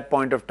problem at that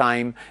point of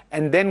time,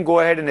 and then go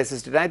ahead and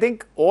assist it. And I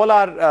think all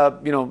our,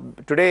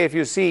 today if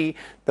you see,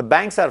 the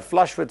banks are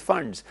flush with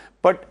funds,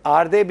 but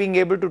are they being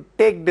able to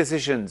take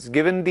decisions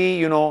given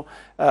the,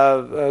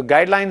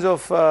 guidelines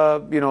of,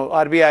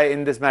 RBI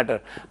in this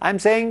matter? I'm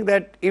saying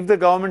that if the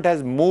government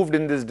has moved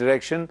in this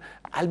direction,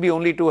 I'll be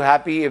only too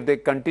happy if they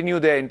continue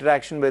their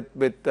interaction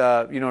with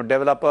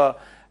developer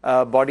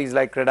bodies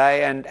like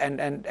CREDAI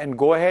and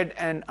go ahead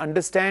and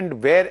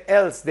understand where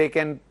else they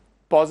can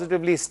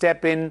positively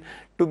step in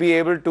to be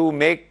able to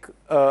make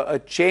a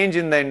change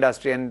in the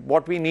industry. And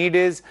what we need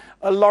is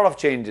a lot of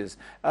changes.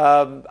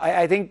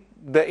 I think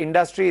the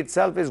industry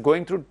itself is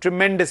going through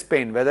tremendous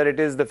pain, whether it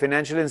is the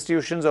financial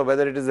institutions or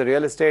whether it is the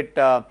real estate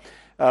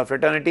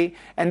fraternity.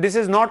 And this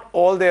is not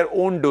all their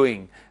own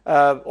doing,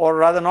 or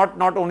rather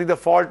not only the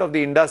fault of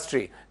the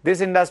industry. This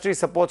industry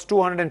supports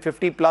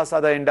 250 plus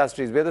other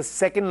industries. We're the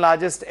second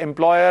largest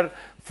employer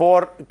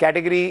for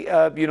category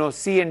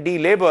C and D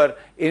labor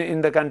in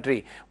the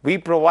country. We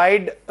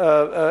provide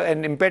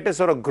an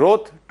impetus or a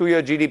growth to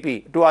your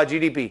GDP, to our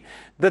GDP.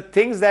 The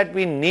things that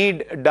we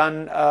need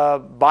done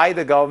by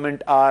the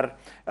government are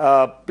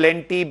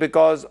plenty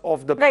because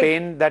of the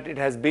pain that it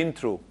has been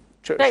through.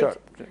 Sure.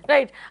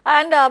 Right.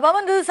 And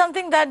Baman, this is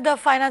something that the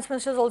finance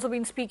minister has also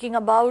been speaking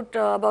about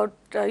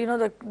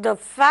the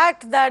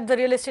fact that the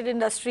real estate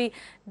industry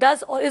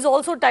is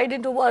also tied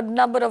into a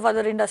number of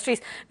other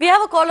industries. We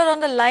have a caller on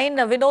the line,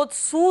 Vinod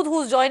Sood,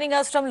 who's joining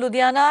us from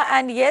Ludhiana.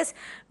 And yes,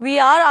 we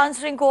are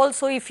answering calls.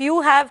 So if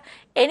you have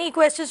any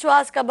questions to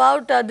ask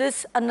about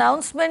this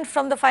announcement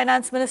from the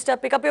finance minister,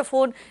 pick up your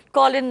phone,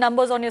 call in,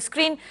 numbers on your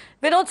screen.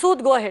 Vinod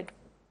Sood, go ahead.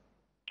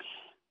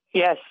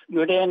 Yes.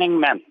 Good evening,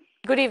 ma'am.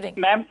 Good evening.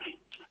 Ma'am,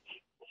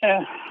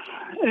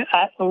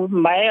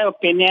 my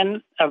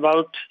opinion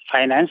about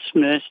finance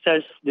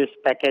minister's this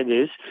package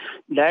is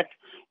that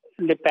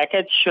the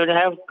package should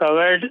have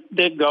covered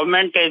the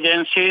government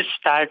agencies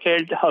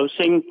started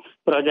housing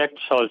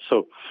projects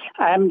also.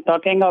 I am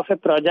talking of a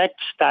project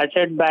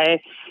started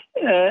by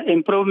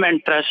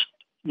Improvement Trust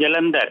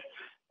Jalandhar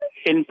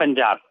in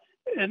Punjab.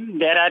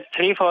 There are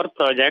 3-4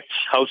 projects,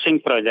 housing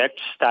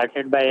projects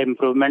started by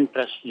Improvement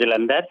Trust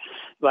Jalandhar.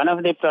 One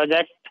of the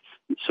projects,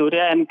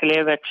 Surya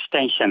Enclave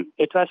Extension.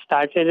 It was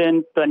started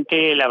in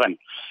 2011.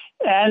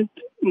 And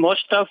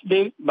most of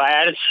the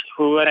buyers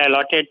who were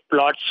allotted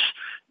plots,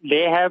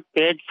 they have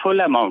paid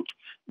full amount.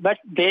 But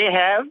they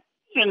have,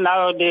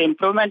 now the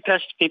Improvement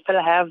Trust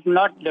people have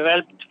not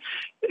developed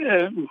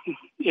in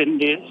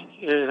the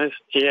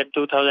year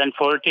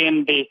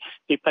 2014, the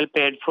people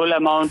paid full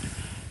amount.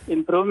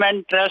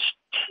 Improvement Trust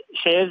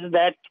says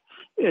that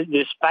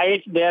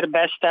despite their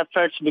best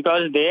efforts,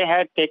 because they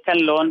had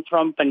taken loan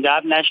from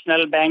Punjab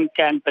National Bank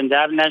and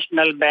Punjab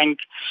National Bank.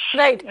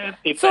 Right.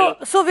 So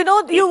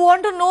Vinod, you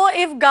want to know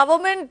if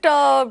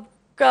government-owned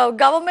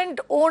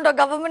or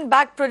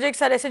government-backed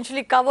projects are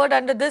essentially covered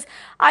under this.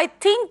 I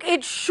think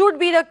it should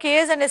be the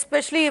case, and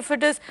especially if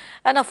it is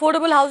an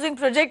affordable housing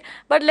project.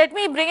 But let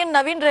me bring in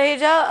Naveen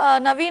Raheja.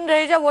 Naveen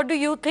Raheja, what do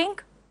you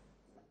think?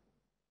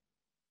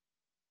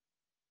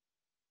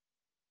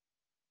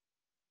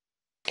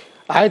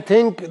 I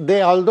think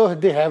although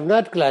they have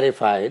not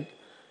clarified,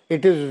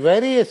 it is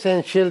very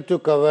essential to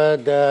cover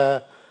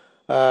the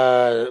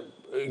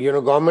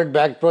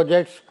government-backed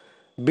projects,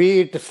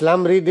 be it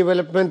slum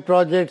redevelopment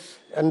projects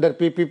under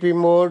PPP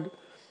mode,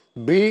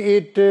 be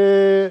it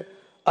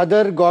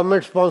other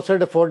government-sponsored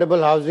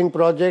affordable housing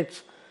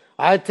projects.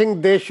 I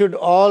think they should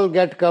all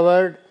get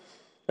covered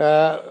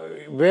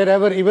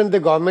wherever even the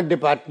government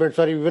departments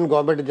or even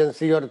government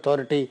agency or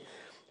authority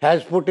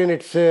has put in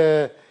its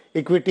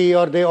equity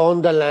or they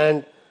own the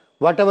land,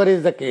 whatever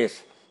is the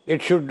case,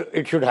 it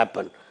should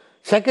happen.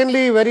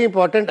 Secondly, very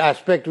important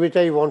aspect which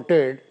I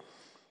wanted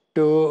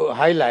to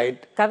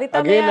highlight, Kavita,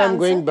 again I'm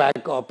going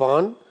back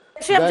upon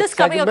Actually, the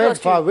segment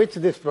for which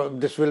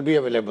this will be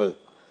available.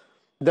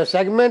 The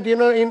segment,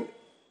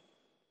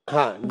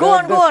 go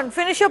on,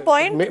 finish your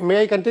point.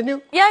 May I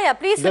continue? Yeah,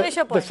 please finish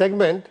your point. The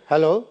segment,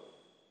 hello?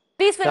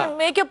 Please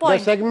make your point.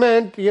 The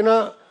segment,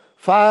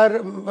 for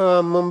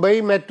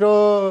Mumbai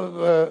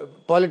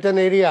metropolitan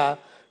area,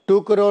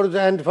 2 crores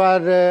and for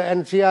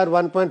NCR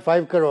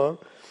 1.5 crore,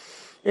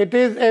 it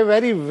is a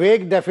very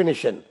vague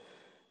definition.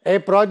 A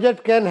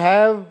project can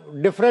have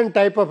different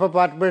type of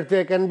apartments.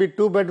 There can be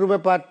 2-bedroom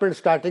apartments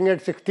starting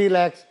at 60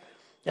 lakhs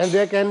and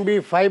there can be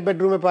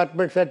 5-bedroom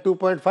apartments at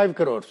 2.5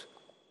 crores.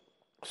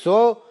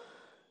 So,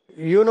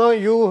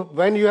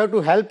 when you have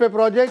to help a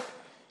project,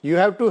 you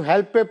have to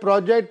help a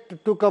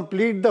project to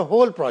complete the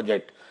whole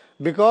project,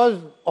 because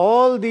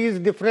all these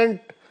different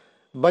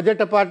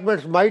budget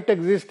apartments might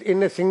exist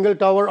in a single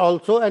tower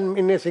also and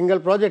in a single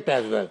project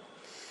as well.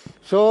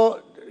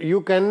 So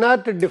you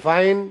cannot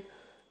define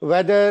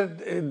whether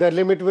the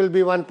limit will be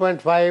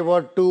 1.5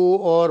 or 2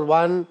 or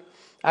 1.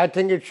 I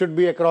think it should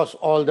be across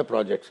all the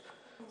projects.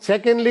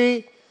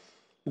 Secondly,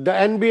 the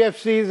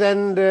NBFCs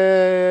and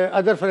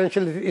other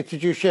financial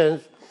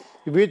institutions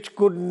which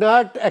could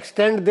not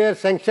extend their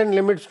sanction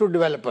limits to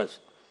developers.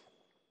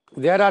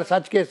 There are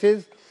such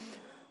cases.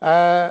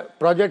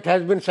 Project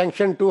has been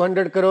sanctioned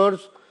 200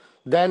 crores,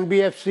 the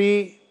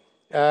NBFC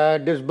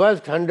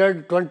disbursed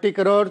 120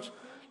 crores,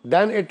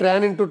 then it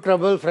ran into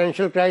trouble,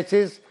 financial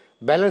crisis,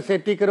 balance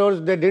 80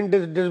 crores, they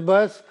didn't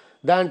disburse,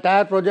 the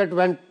entire project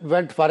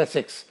went for a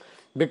 6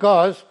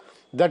 because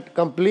that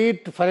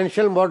complete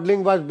financial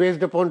modeling was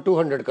based upon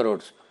 200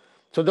 crores.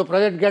 So the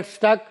project gets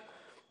stuck.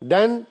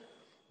 Then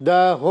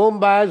the home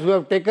buyers who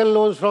have taken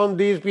loans from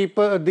these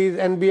people, these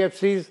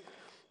NBFCs,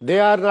 they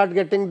are not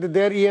getting,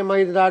 their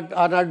EMIs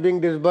are not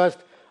being disbursed.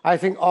 I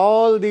think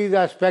all these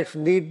aspects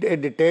need a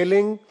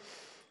detailing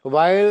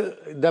while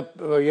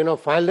the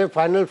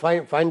final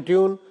fine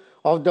tune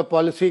of the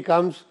policy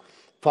comes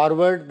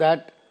forward,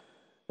 that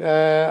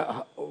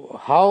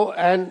how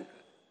and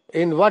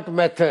in what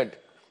method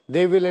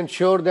they will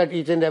ensure that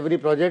each and every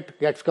project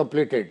gets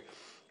completed.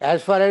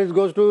 As far as it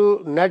goes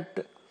to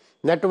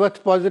net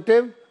worth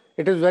positive,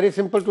 it is very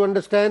simple to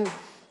understand.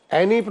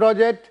 Any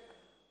project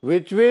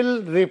which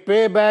will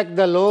repay back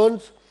the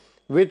loans,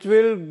 which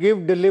will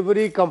give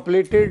delivery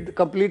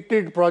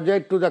completed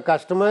project to the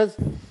customers,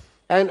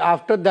 and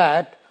after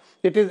that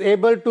it is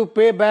able to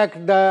pay back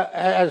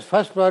as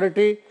first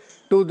priority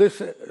to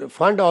this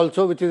fund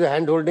also, which is a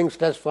hand-holding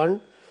stress fund,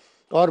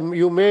 or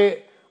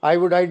I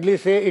would ideally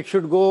say it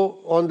should go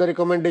on the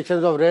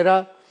recommendations of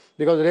RERA,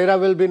 because RERA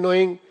will be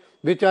knowing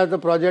which are the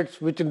projects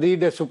which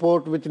need a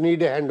support, which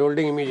need a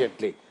hand-holding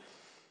immediately.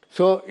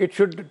 So it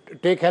should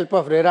take help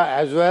of RERA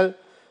as well,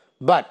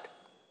 but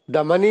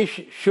the money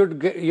should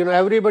get,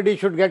 everybody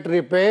should get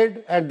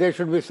repaid, and there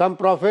should be some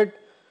profit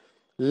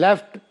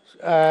left.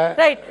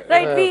 Right.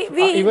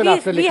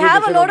 We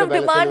have a lot of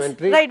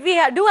demands. Right, we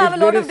do have a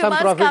lot of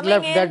demands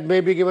coming in. That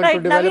may be given to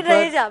developers.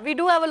 Naveen Raheja, we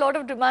do have a lot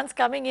of demands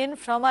coming in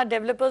from our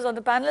developers on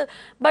the panel.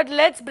 But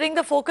let's bring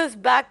the focus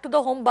back to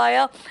the home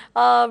buyer.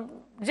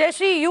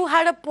 Jayashree, you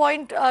had a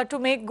point to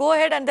make. Go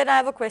ahead, and then I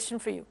have a question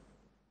for you.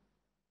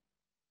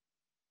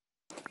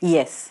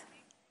 Yes.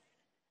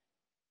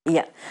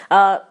 Yeah,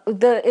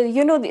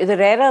 the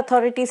RERA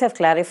authorities have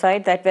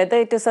clarified that whether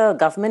it is a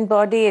government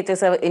body, it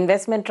is an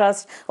investment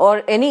trust,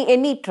 or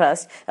any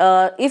trust,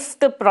 if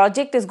the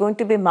project is going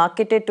to be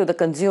marketed to the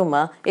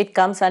consumer, it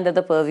comes under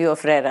the purview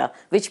of RERA,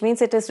 which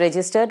means it is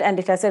registered and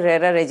it has a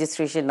RERA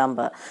registration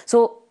number.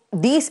 So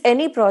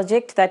any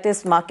project that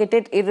is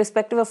marketed,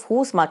 irrespective of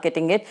who's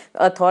marketing it,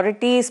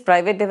 authorities,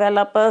 private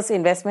developers,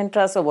 investment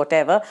trusts, or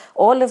whatever,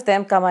 all of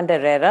them come under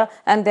RERA,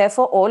 and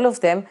therefore all of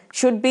them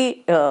should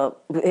be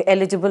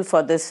eligible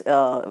for this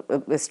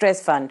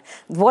stress fund.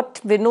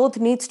 What Vinod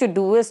needs to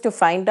do is to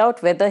find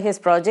out whether his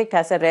project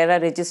has a RERA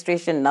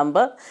registration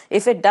number.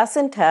 If it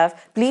doesn't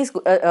have, please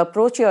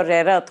approach your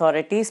RERA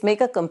authorities,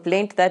 make a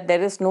complaint that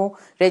there is no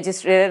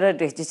RERA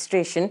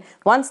registration.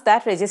 Once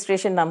that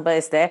registration number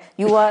is there,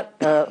 you are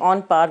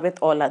on par with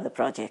all other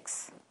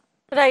projects.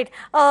 Right.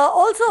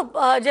 Also,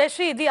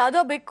 Jayashree, the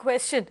other big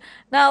question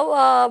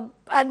now,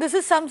 and this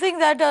is something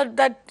that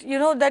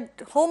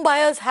home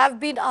buyers have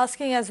been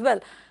asking as well.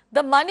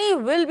 The money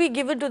will be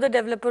given to the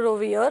developer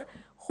over here.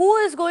 Who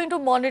is going to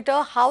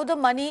monitor how the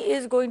money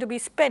is going to be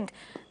spent?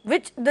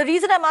 The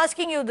reason I'm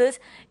asking you this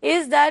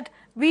is that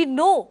we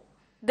know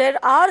there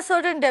are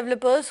certain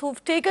developers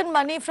who've taken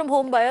money from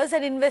home buyers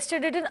and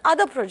invested it in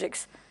other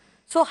projects.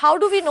 So how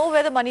do we know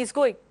where the money is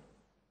going?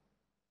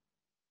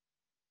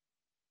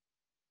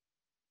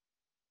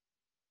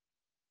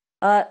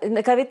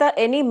 Kavita,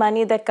 any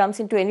money that comes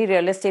into any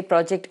real estate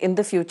project in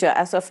the future,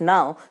 as of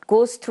now,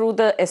 goes through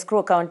the escrow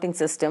accounting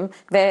system,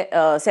 where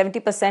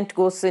 70%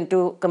 goes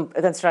into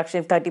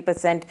construction,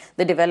 30%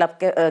 the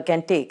developer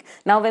can take.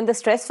 Now, when the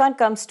stress fund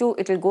comes to,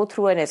 it will go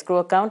through an escrow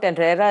account, and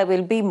RERA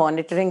will be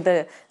monitoring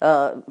the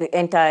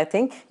entire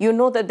thing. You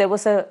know that there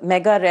was a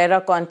mega RERA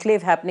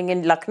conclave happening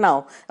in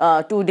Lucknow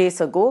 2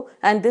 days ago,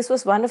 and this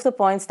was one of the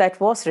points that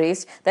was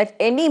raised, that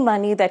any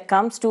money that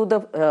comes to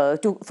the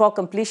for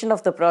completion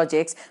of the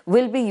projects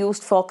will be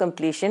used for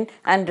completion,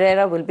 and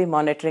RERA will be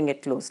monitoring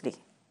it closely.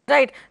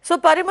 Right. So,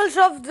 Parimal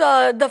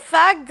Shroff, the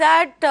fact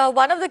that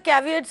one of the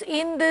caveats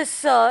in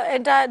this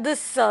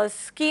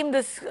scheme,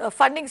 this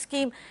funding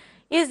scheme,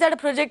 is that a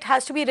project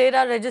has to be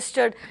RERA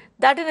registered,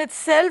 that in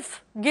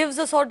itself gives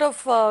a sort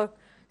of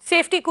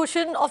safety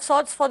cushion of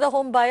sorts for the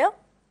home buyer?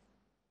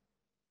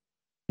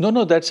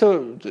 No, that's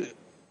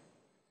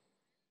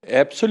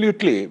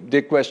absolutely.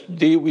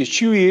 The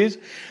issue is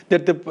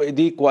that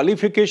the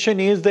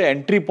qualification is the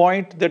entry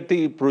point that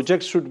the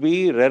project should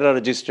be RERA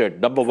registered,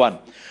 number one.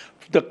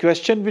 The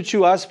question which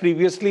you asked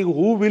previously,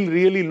 who will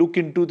really look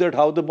into that,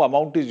 how the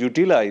amount is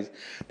utilized?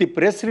 The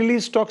press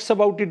release talks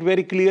about it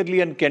very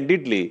clearly and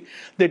candidly,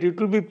 that it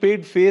will be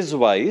paid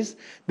phase-wise.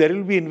 There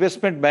will be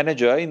investment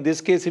manager, in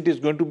this case it is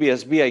going to be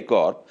SBI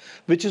Corp,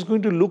 which is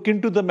going to look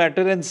into the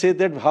matter and say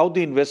that how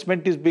the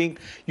investment is being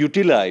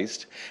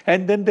utilized.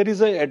 And then there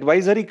is an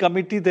advisory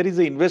committee, there is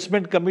an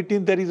investment committee,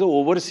 there is an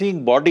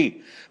overseeing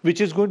body,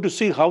 which is going to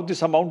see how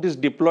this amount is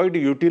deployed,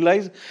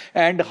 utilized,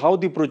 and how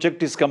the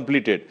project is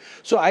completed.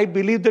 So I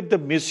believe that the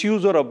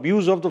misuse or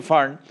abuse of the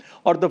fund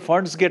or the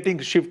funds getting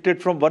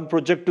shifted from one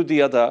project to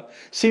the other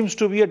seems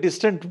to be a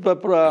distant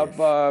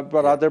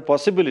rather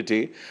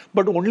possibility.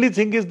 But only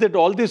thing is that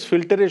all this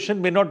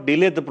filtration may not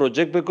delay the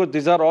project, because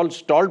these are all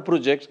stalled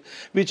projects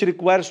which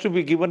requires to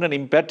be given an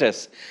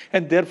impetus,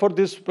 and therefore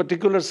this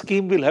particular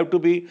scheme will have to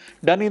be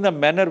done in a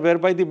manner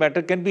whereby the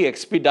matter can be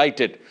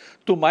expedited.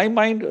 To my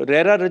mind,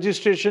 RERA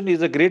registration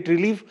is a great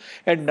relief,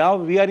 and now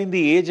we are in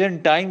the age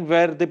and time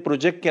where the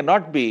project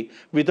cannot be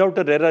without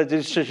a RERA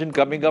registration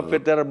coming up, where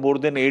there are more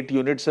than 8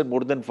 units and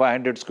more than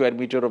 500 square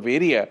meter of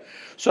area.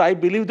 So I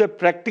believe that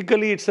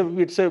practically it's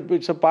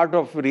a part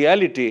of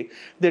reality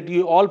that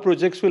all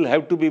projects will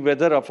have to be,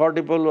 whether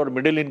affordable or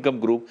middle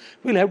income group,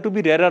 will have to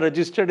be RERA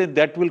registered, and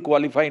that will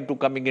qualify into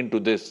coming into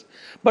this.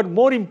 But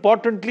more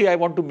importantly, I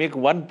want to make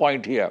one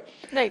point here,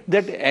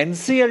 that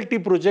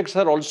NCLT projects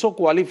are also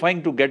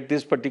qualifying to get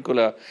this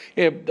particular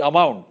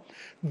amount.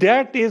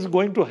 That is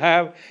going to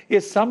have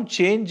some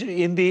change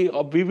in the,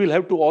 we will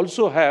have to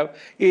also have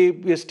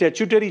a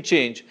statutory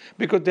change,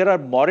 because there are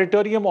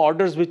moratorium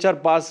orders which are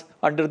passed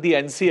under the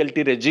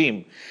NCLT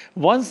regime.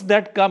 Once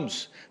that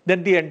comes,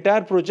 then the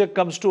entire project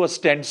comes to a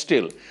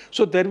standstill.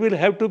 So there will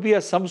have to be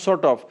some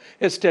sort of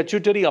a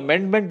statutory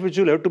amendment which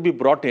will have to be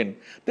brought in,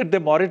 that the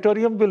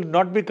moratorium will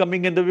not be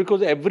coming in,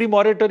 because every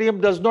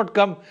moratorium does not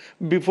come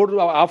before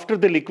or after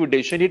the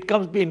liquidation. It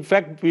comes, in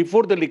fact,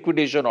 before the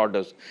liquidation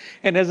orders.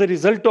 And as a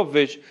result of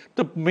which,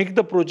 to make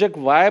the project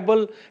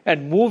viable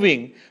and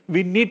moving,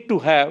 we need to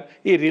have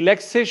a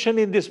relaxation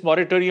in this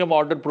moratorium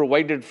order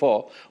provided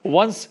for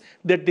once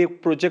that the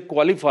project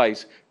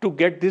qualifies to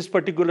get this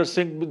particular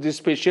this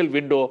special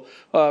window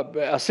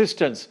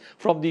assistance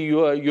from the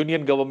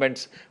union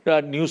government's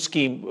new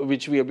scheme,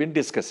 which we have been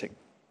discussing.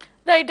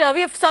 Right.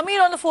 We have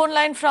Samir on the phone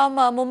line from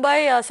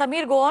Mumbai.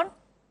 Samir, go on.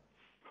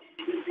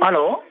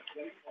 Hello.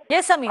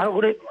 Yes, Samir. Hello,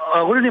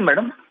 good evening,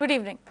 madam. Good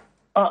evening.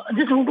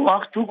 Just want to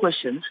ask two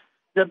questions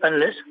to the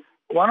panelists.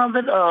 One of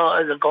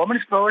the government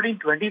is providing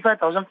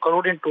 25,000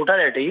 crore in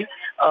totality.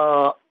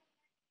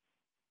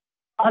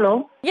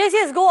 Hello?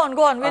 Yes, go on.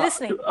 We're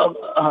listening.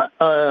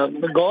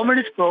 The government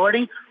is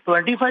providing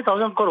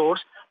 25,000 crores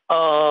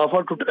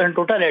in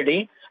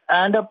totality,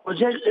 and the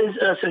project is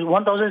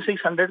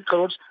 1,600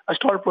 crores a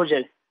stalled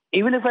project.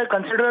 Even if I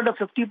consider the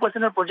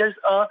 50% of projects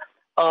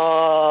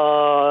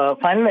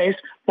finalized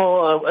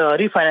for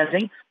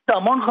refinancing, the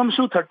amount comes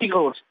to 30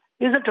 crores.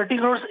 Is the 30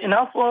 crores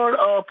enough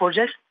for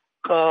projects?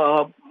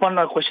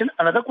 One question.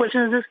 Another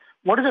question is this: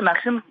 what is the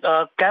maximum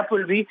cap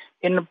will be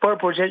in per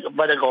project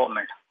by the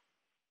government?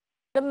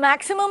 The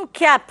maximum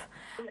cap.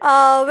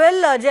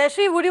 Well,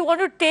 Jayashree, would you want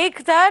to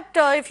take that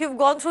if you've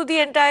gone through the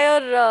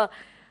entire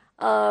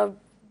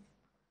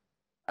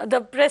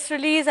the press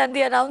release and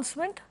the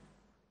announcement?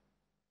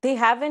 They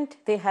haven't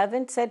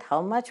said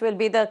how much will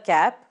be the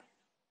cap.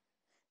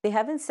 They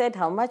haven't said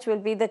how much will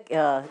be the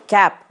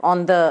cap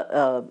on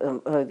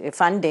the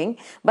funding,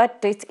 but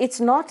it's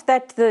not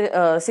that the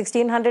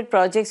 1,600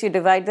 projects you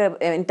divide the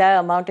entire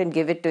amount and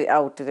give it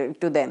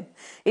to them.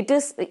 It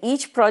is,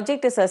 each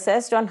project is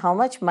assessed on how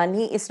much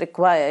money is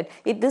required.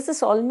 This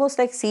is almost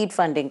like seed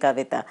funding,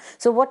 Kavita.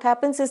 So what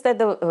happens is that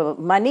the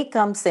money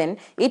comes in,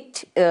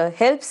 it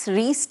helps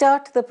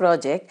restart the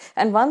project,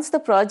 and once the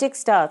project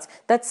starts,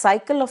 that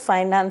cycle of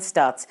finance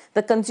starts.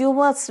 The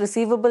consumer's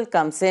receivable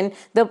comes in,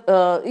 the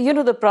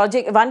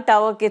project, one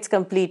tower gets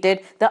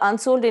completed, the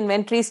unsold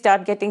inventory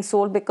start getting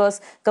sold,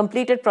 because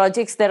completed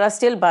projects, there are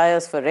still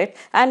buyers for it,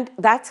 and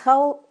that's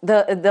how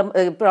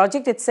the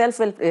project itself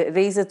will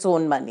raise its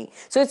own money.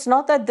 So it's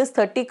not that this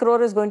 30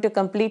 crore is going to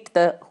complete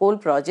the whole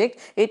project,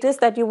 it is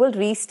that you will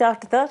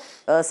restart the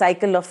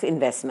cycle of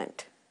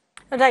investment.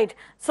 Right.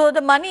 So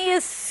the money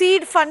is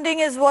seed funding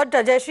is what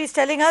Jayashree is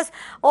telling us.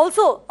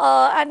 Also,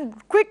 and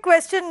quick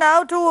question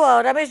now to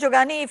Ramesh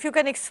Jogani, if you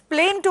can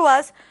explain to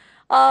us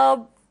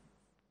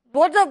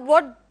what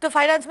the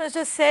finance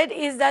minister said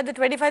is that the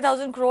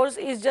 25,000 crores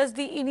is just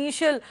the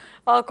initial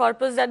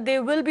corpus, that they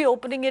will be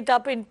opening it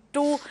up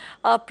into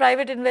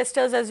private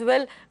investors as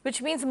well,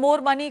 which means more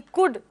money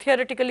could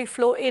theoretically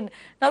flow in.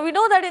 Now we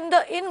know that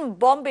in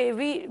Bombay,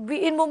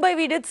 in Mumbai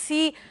we did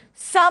see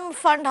some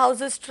fund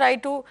houses try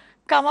to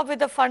come up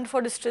with a fund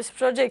for distressed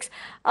projects.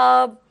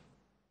 Tell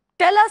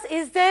us,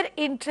 is there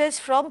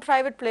interest from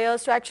private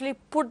players to actually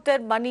put their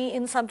money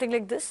in something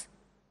like this?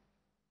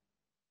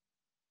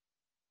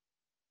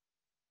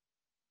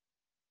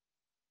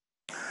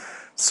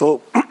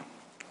 So,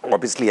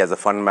 obviously, as a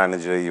fund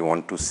manager, you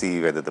want to see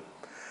whether the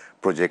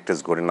project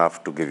is good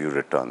enough to give you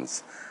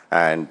returns.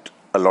 And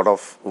a lot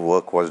of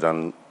work was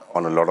done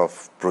on a lot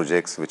of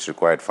projects which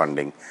required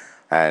funding,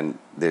 and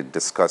they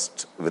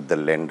discussed with the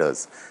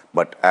lenders.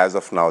 But as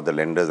of now, the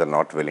lenders are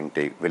not willing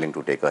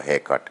to take a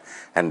haircut.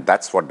 And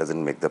that's what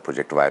doesn't make the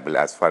project viable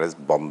as far as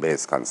Bombay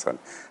is concerned.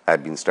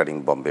 I've been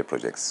studying Bombay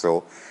projects.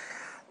 So,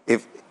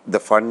 if the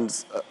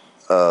funds...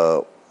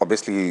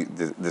 obviously,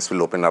 this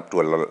will open up to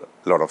a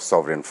lot of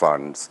sovereign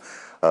funds.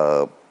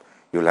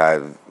 You'll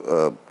have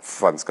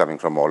funds coming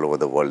from all over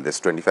the world. This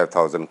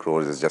 25,000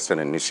 crores is just an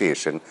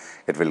initiation.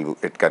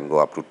 It can go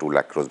up to 2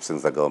 lakh crores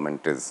since the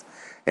government is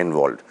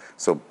involved.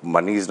 So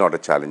money is not a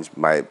challenge.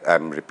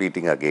 I'm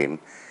repeating again,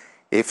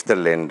 if the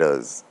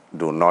lenders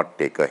do not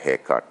take a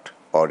haircut,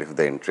 or if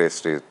the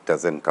interest rate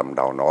doesn't come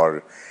down,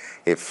 or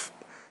if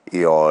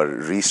your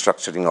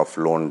restructuring of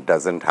loan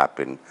doesn't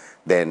happen,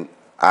 then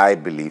I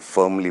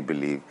firmly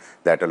believe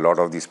that a lot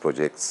of these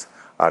projects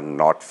are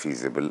not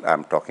feasible.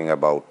 I'm talking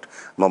about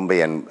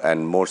Mumbai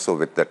and more so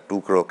with the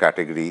 2 crore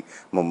category,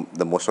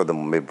 most of the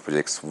Mumbai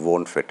projects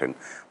won't fit in.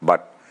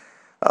 But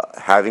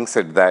having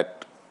said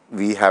that,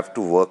 we have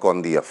to work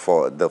on the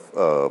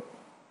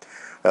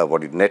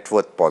net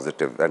worth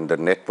positive, and the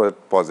net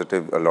worth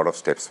positive, a lot of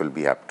steps will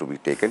have to be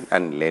taken,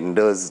 and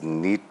lenders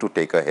need to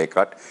take a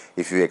haircut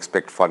if you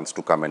expect funds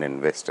to come and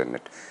invest in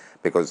it.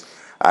 Because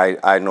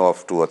I know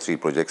of 2 or 3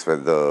 projects where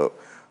the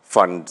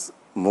funds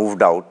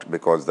moved out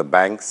because the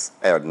banks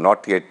are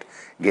not yet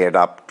geared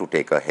up to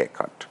take a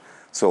haircut.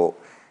 So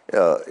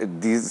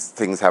these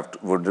things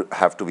would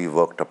have to be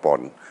worked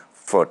upon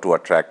to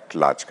attract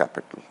large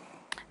capital.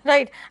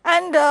 Right.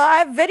 And I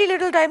have very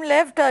little time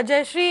left.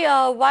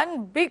 Jayashree,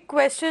 one big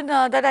question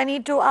that I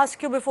need to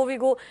ask you before we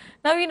go.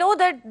 Now, we know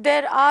that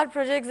there are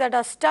projects that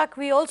are stuck.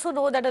 We also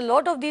know that a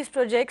lot of these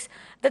projects,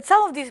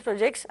 some of these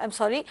projects,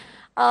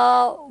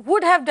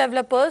 would have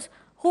developers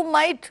who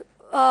might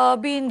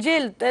be in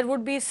jail. There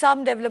would be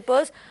some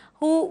developers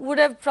who would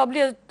have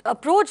probably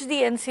approached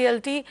the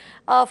NCLT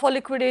for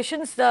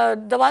liquidations.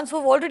 The ones who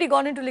have already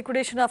gone into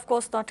liquidation are, of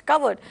course, not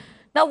covered.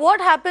 Now,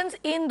 what happens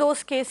in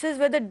those cases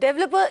where the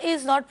developer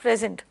is not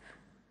present?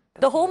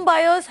 The home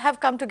buyers have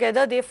come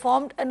together, they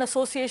formed an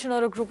association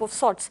or a group of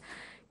sorts.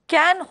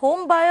 Can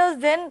home buyers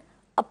then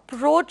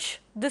approach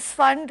this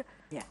fund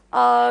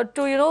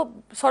to,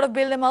 sort of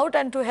bail them out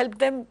and to help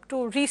them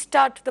to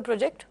restart the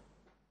project?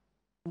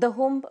 The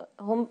home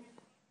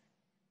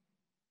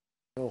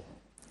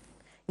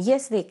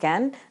Yes, they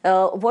can.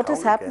 What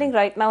is happening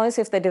right now is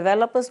if the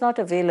developer is not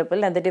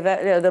available and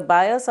the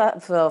buyers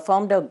have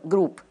formed a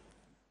group.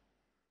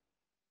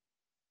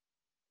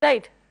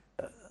 Right.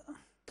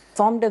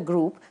 Formed a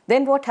group,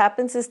 then what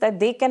happens is that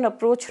they can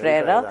approach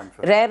RERA.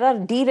 RERA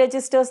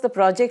deregisters the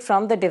project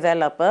from the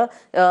developer.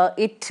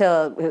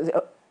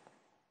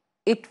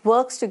 It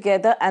works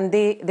together and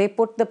they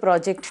put the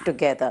project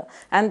together.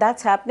 And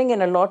that's happening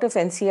in a lot of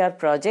NCR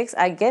projects.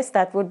 I guess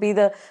that would be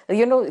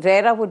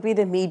RERA would be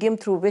the medium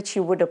through which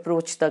you would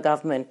approach the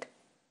government.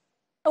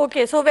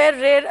 Okay, so where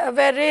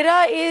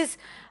RERA is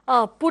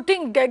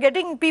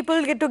getting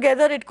people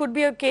together, it could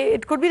be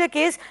the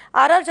case.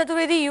 R.R.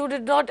 Chaturvedi, you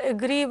did not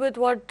agree with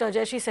what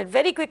Jayashree said.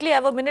 Very quickly, I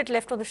have a minute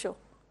left on the show.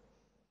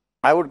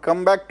 I would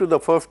come back to the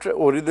first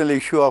original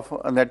issue of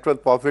net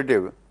worth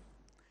positive.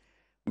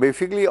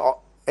 Basically,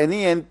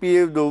 any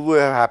NPA those who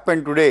have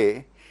happened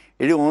today,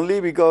 it is only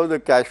because of the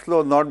cash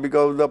flow, not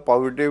because of the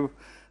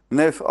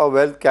positiveness of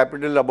wealth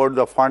capital about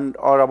the fund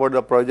or about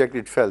the project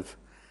itself.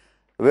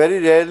 Very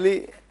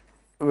rarely,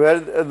 where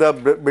the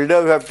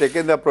builders have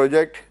taken the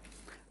project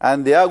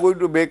and they are going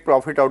to make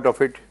profit out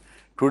of it.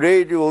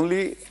 Today, it is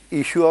only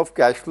issue of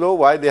cash flow,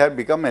 why they have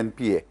become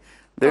NPA.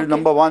 That is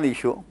number one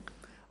issue.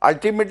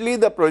 Ultimately,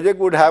 the project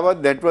would have a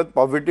net worth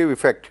positive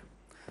effect.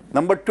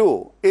 Number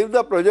two, if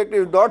the project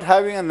is not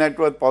having a net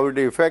worth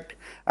positive effect,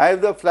 and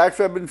if the flats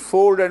have been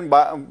sold and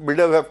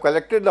builders have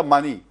collected the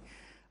money,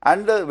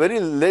 and the very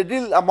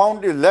little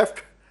amount is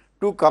left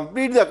to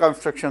complete the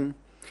construction,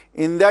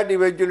 in that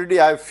eventuality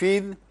I have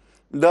seen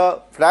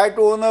the flat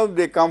owners,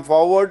 they come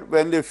forward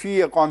when they see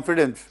a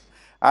confidence,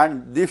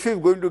 and this is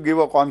going to give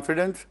a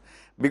confidence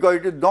because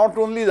it is not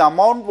only the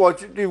amount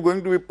what it is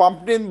going to be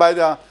pumped in by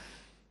the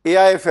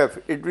AIFF,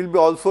 it will be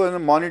also in a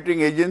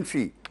monitoring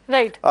agency.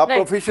 Right. A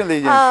professional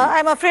agency.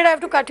 I'm afraid I have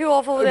to cut you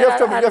off over there.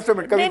 Just a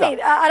minute, Kavita.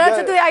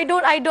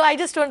 I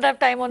just don't have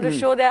time on the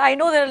show there. I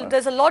know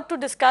there's a lot to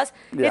discuss.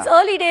 Yeah. It's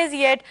early days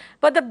yet,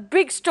 but the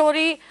big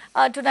story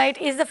tonight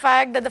is the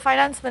fact that the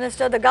Finance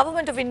Minister, the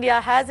Government of India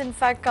has in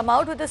fact come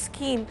out with a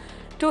scheme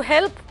to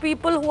help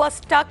people who are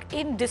stuck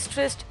in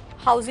distressed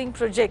housing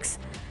projects.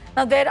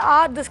 Now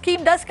the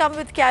scheme does come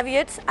with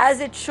caveats, as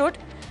it should,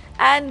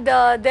 and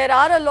there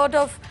are a lot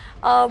of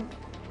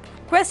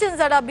questions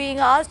that are being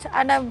asked,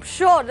 and I'm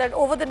sure that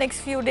over the next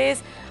few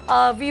days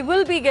we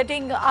will be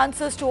getting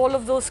answers to all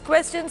of those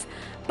questions.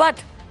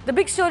 But the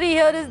big story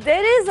here is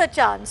there is a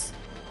chance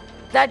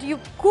that you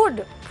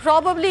could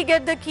probably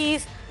get the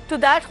keys to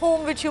that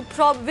home which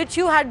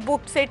you had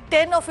booked say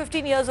 10 or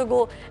 15 years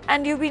ago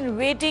and you've been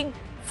waiting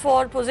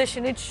for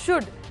possession. It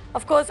should.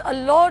 Of course, a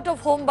lot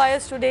of home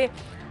buyers today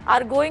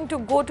are going to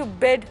go to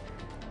bed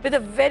with a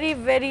very,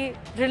 very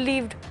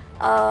relieved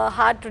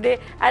heart today,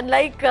 and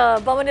like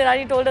Baman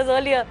Irani told us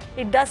earlier,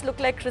 it does look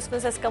like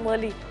Christmas has come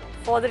early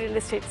for the real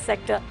estate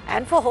sector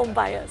and for home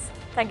buyers.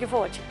 Thank you for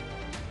watching.